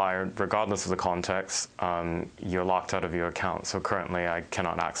posted the flyer, regardless of the context, you're locked out of your account. So currently, I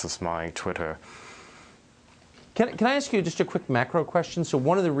cannot access my Twitter. Can I ask you just a quick macro question? So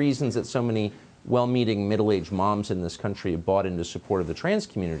one of the reasons that so many well-meaning middle-aged moms in this country have bought into support of the trans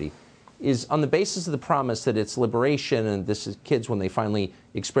community is on the basis of the promise that it's liberation and this is kids, when they finally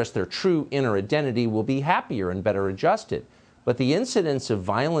express their true inner identity, will be happier and better adjusted. But the incidence of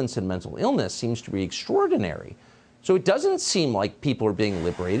violence and mental illness seems to be extraordinary. So it doesn't seem like people are being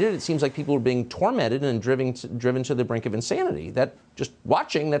liberated. It seems like people are being tormented and driven to the brink of insanity. That, just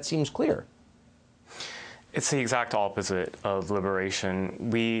watching, that seems clear. It's the exact opposite of liberation.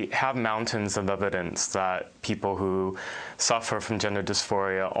 We have mountains of evidence that people who suffer from gender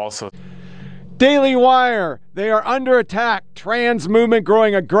dysphoria also... Daily Wire, they are under attack. Trans movement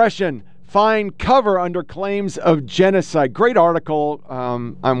growing aggression. Find cover under claims of genocide. Great article.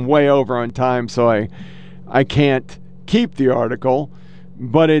 I'm way over on time, so I can't keep the article.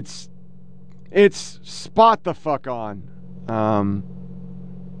 But it's spot the fuck on.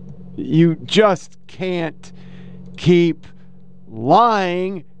 You just can't keep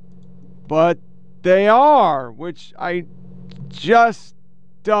lying, but they are, which I just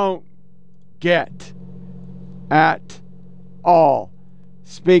don't get at all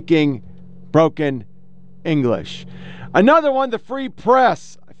speaking broken English. Another one, the Free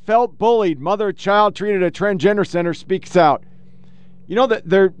Press. I felt bullied. Mother of child treated at a transgender center speaks out. You know that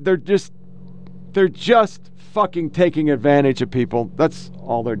they're just fucking taking advantage of people. That's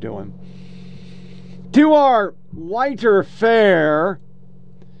all they're doing. To our lighter fare,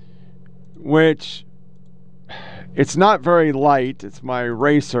 which it's not very light. It's my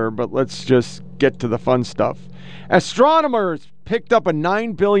racer, but let's just get to the fun stuff. Astronomers picked up a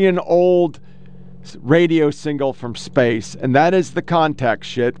 9 billion old radio signal from space, and that is the contact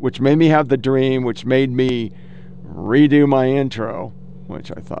shit, which made me have the dream, which made me redo my intro,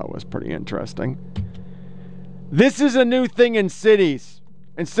 which I thought was pretty interesting. This is a new thing in cities.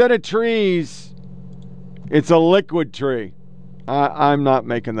 Instead of trees, it's a liquid tree. I'm not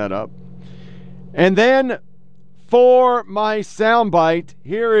making that up. And then for my soundbite,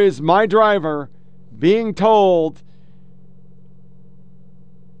 here is my driver being told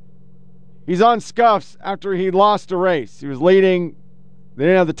he's on scuffs after he lost a race. He was leading. They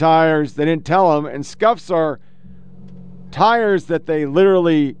didn't have the tires. They didn't tell him. And scuffs are tires that they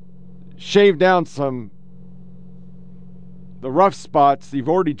literally shave down the rough spots. You've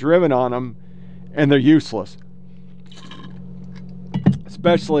already driven on them, and they're useless.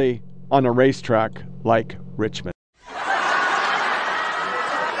 Especially on a racetrack like Richmond.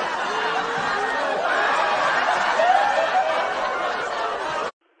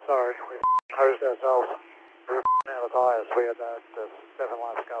 Sorry, we hosed ourselves. We were out of tires. We had that 7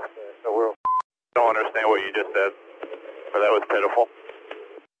 line scuff there, so we're... Don't understand what you just said, but that was pitiful.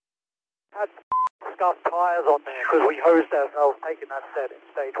 Had scuffed tires on there because we hosed ourselves taking that set in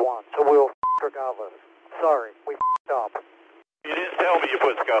stage 1, so we were regardless. Sorry, we up. You didn't tell me you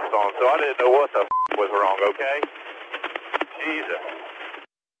put scuffs on, so I didn't know what the was wrong, okay? Jesus.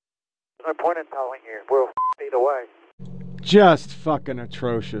 There's no point in telling you. We'll either way. Just fucking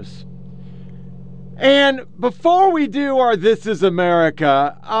atrocious. And before we do our This Is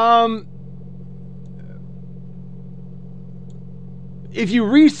America, if you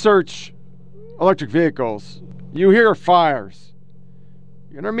research electric vehicles, you hear fires.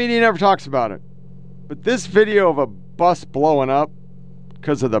 Our media never talks about it. But this video of a bus blowing up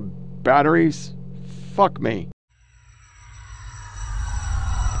because of the batteries, fuck me.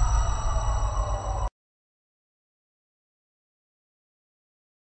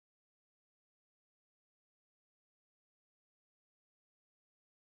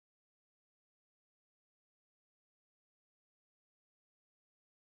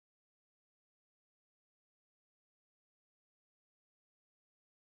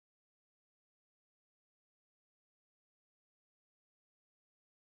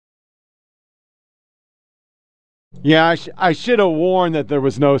 Yeah, I should have warned that there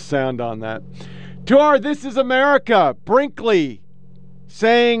was no sound on that. To our This Is America, Brinkley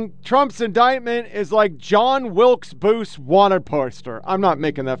saying Trump's indictment is like John Wilkes Booth's wanted poster. I'm not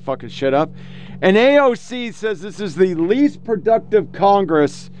making that fucking shit up. And AOC says this is the least productive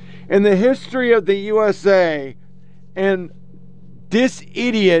Congress in the history of the USA. And this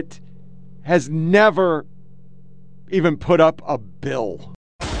idiot has never even put up a bill.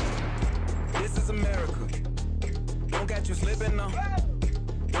 This is America. Don't catch you slipping now.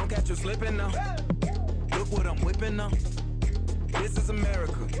 Don't catch you slipping now. Look what I'm whipping now. This is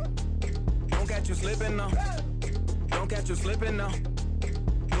America. Don't catch you slipping now. Don't catch you slipping now.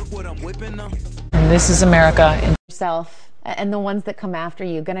 Look what I'm whipping now. This is America. And yourself and the ones that come after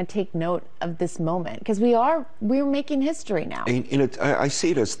you going to take note of this moment, because we're making history now. And I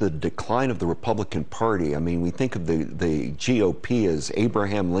see it as the decline of the Republican Party. I mean, we think of the GOP as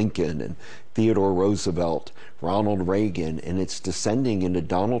Abraham Lincoln and Theodore Roosevelt, Ronald Reagan, and it's descending into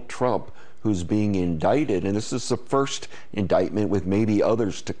Donald Trump, who's being indicted, and this is the first indictment with maybe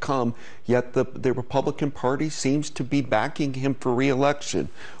others to come, yet the Republican Party seems to be backing him for re-election.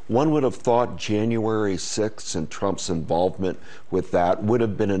 One would have thought January 6th and Trump's involvement with that would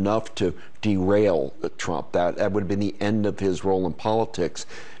have been enough to derail Trump. That would have been the end of his role in politics.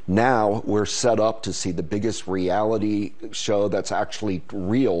 Now we're set up to see the biggest reality show that's actually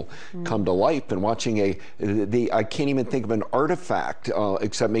real come to life, and watching I can't even think of an artifact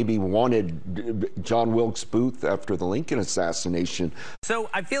except maybe wanted John Wilkes Booth after the Lincoln assassination. So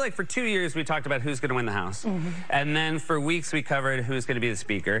I feel like for 2 years we talked about who's going to win the House, and then for weeks we covered who's going to be the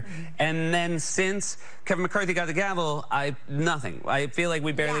Speaker, and then since Kevin McCarthy got the gavel, nothing. I feel like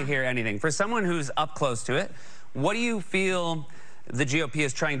we barely hear anything. For someone who's up close to it, what do you feel the GOP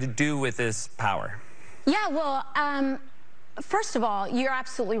is trying to do with this power? Yeah, well, first of all, you're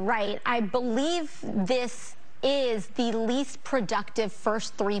absolutely right. I believe this is the least productive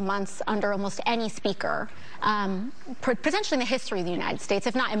first 3 months under almost any speaker, potentially in the history of the United States,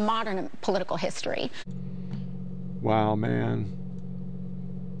 if not in modern political history. Wow, man.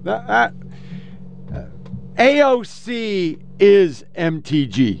 That AOC is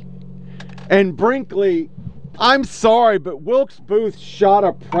MTG. And Brinkley, I'm sorry, but Wilkes Booth shot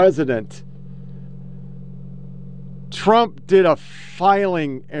a president. Trump did a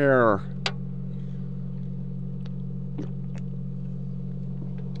filing error.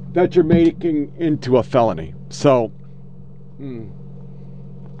 That you're making into a felony. So,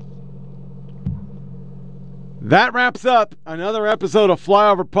 that wraps up another episode of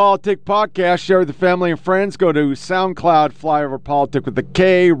Flyover PolitiK podcast. Share with the family and friends. Go to SoundCloud, Flyover PolitiK with the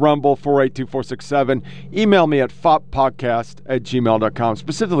K, Rumble 482-467. Email me at foppodcast@gmail.com,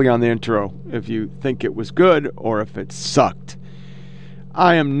 specifically on the intro if you think it was good or if it sucked.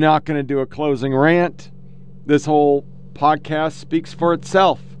 I am not going to do a closing rant. This whole podcast speaks for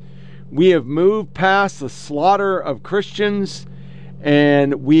itself. We have moved past the slaughter of Christians,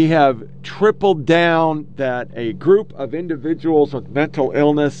 and we have tripled down that a group of individuals with mental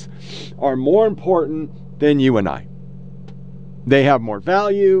illness are more important than you and I. They have more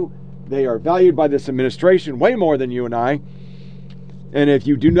value. They are valued by this administration way more than you and I. And if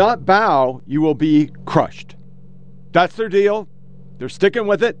you do not bow, you will be crushed. That's their deal. They're sticking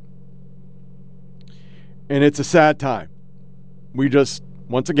with it. And it's a sad time. We just,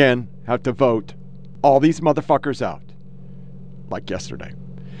 once again, have to vote all these motherfuckers out. Like yesterday.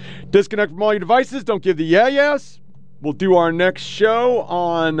 Disconnect from all your devices. Don't give the yes. We'll do our next show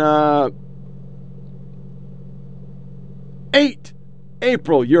on 8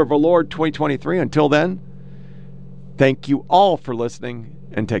 April, year of our Lord 2023. Until then, thank you all for listening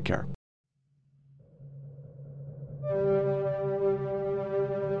and take care.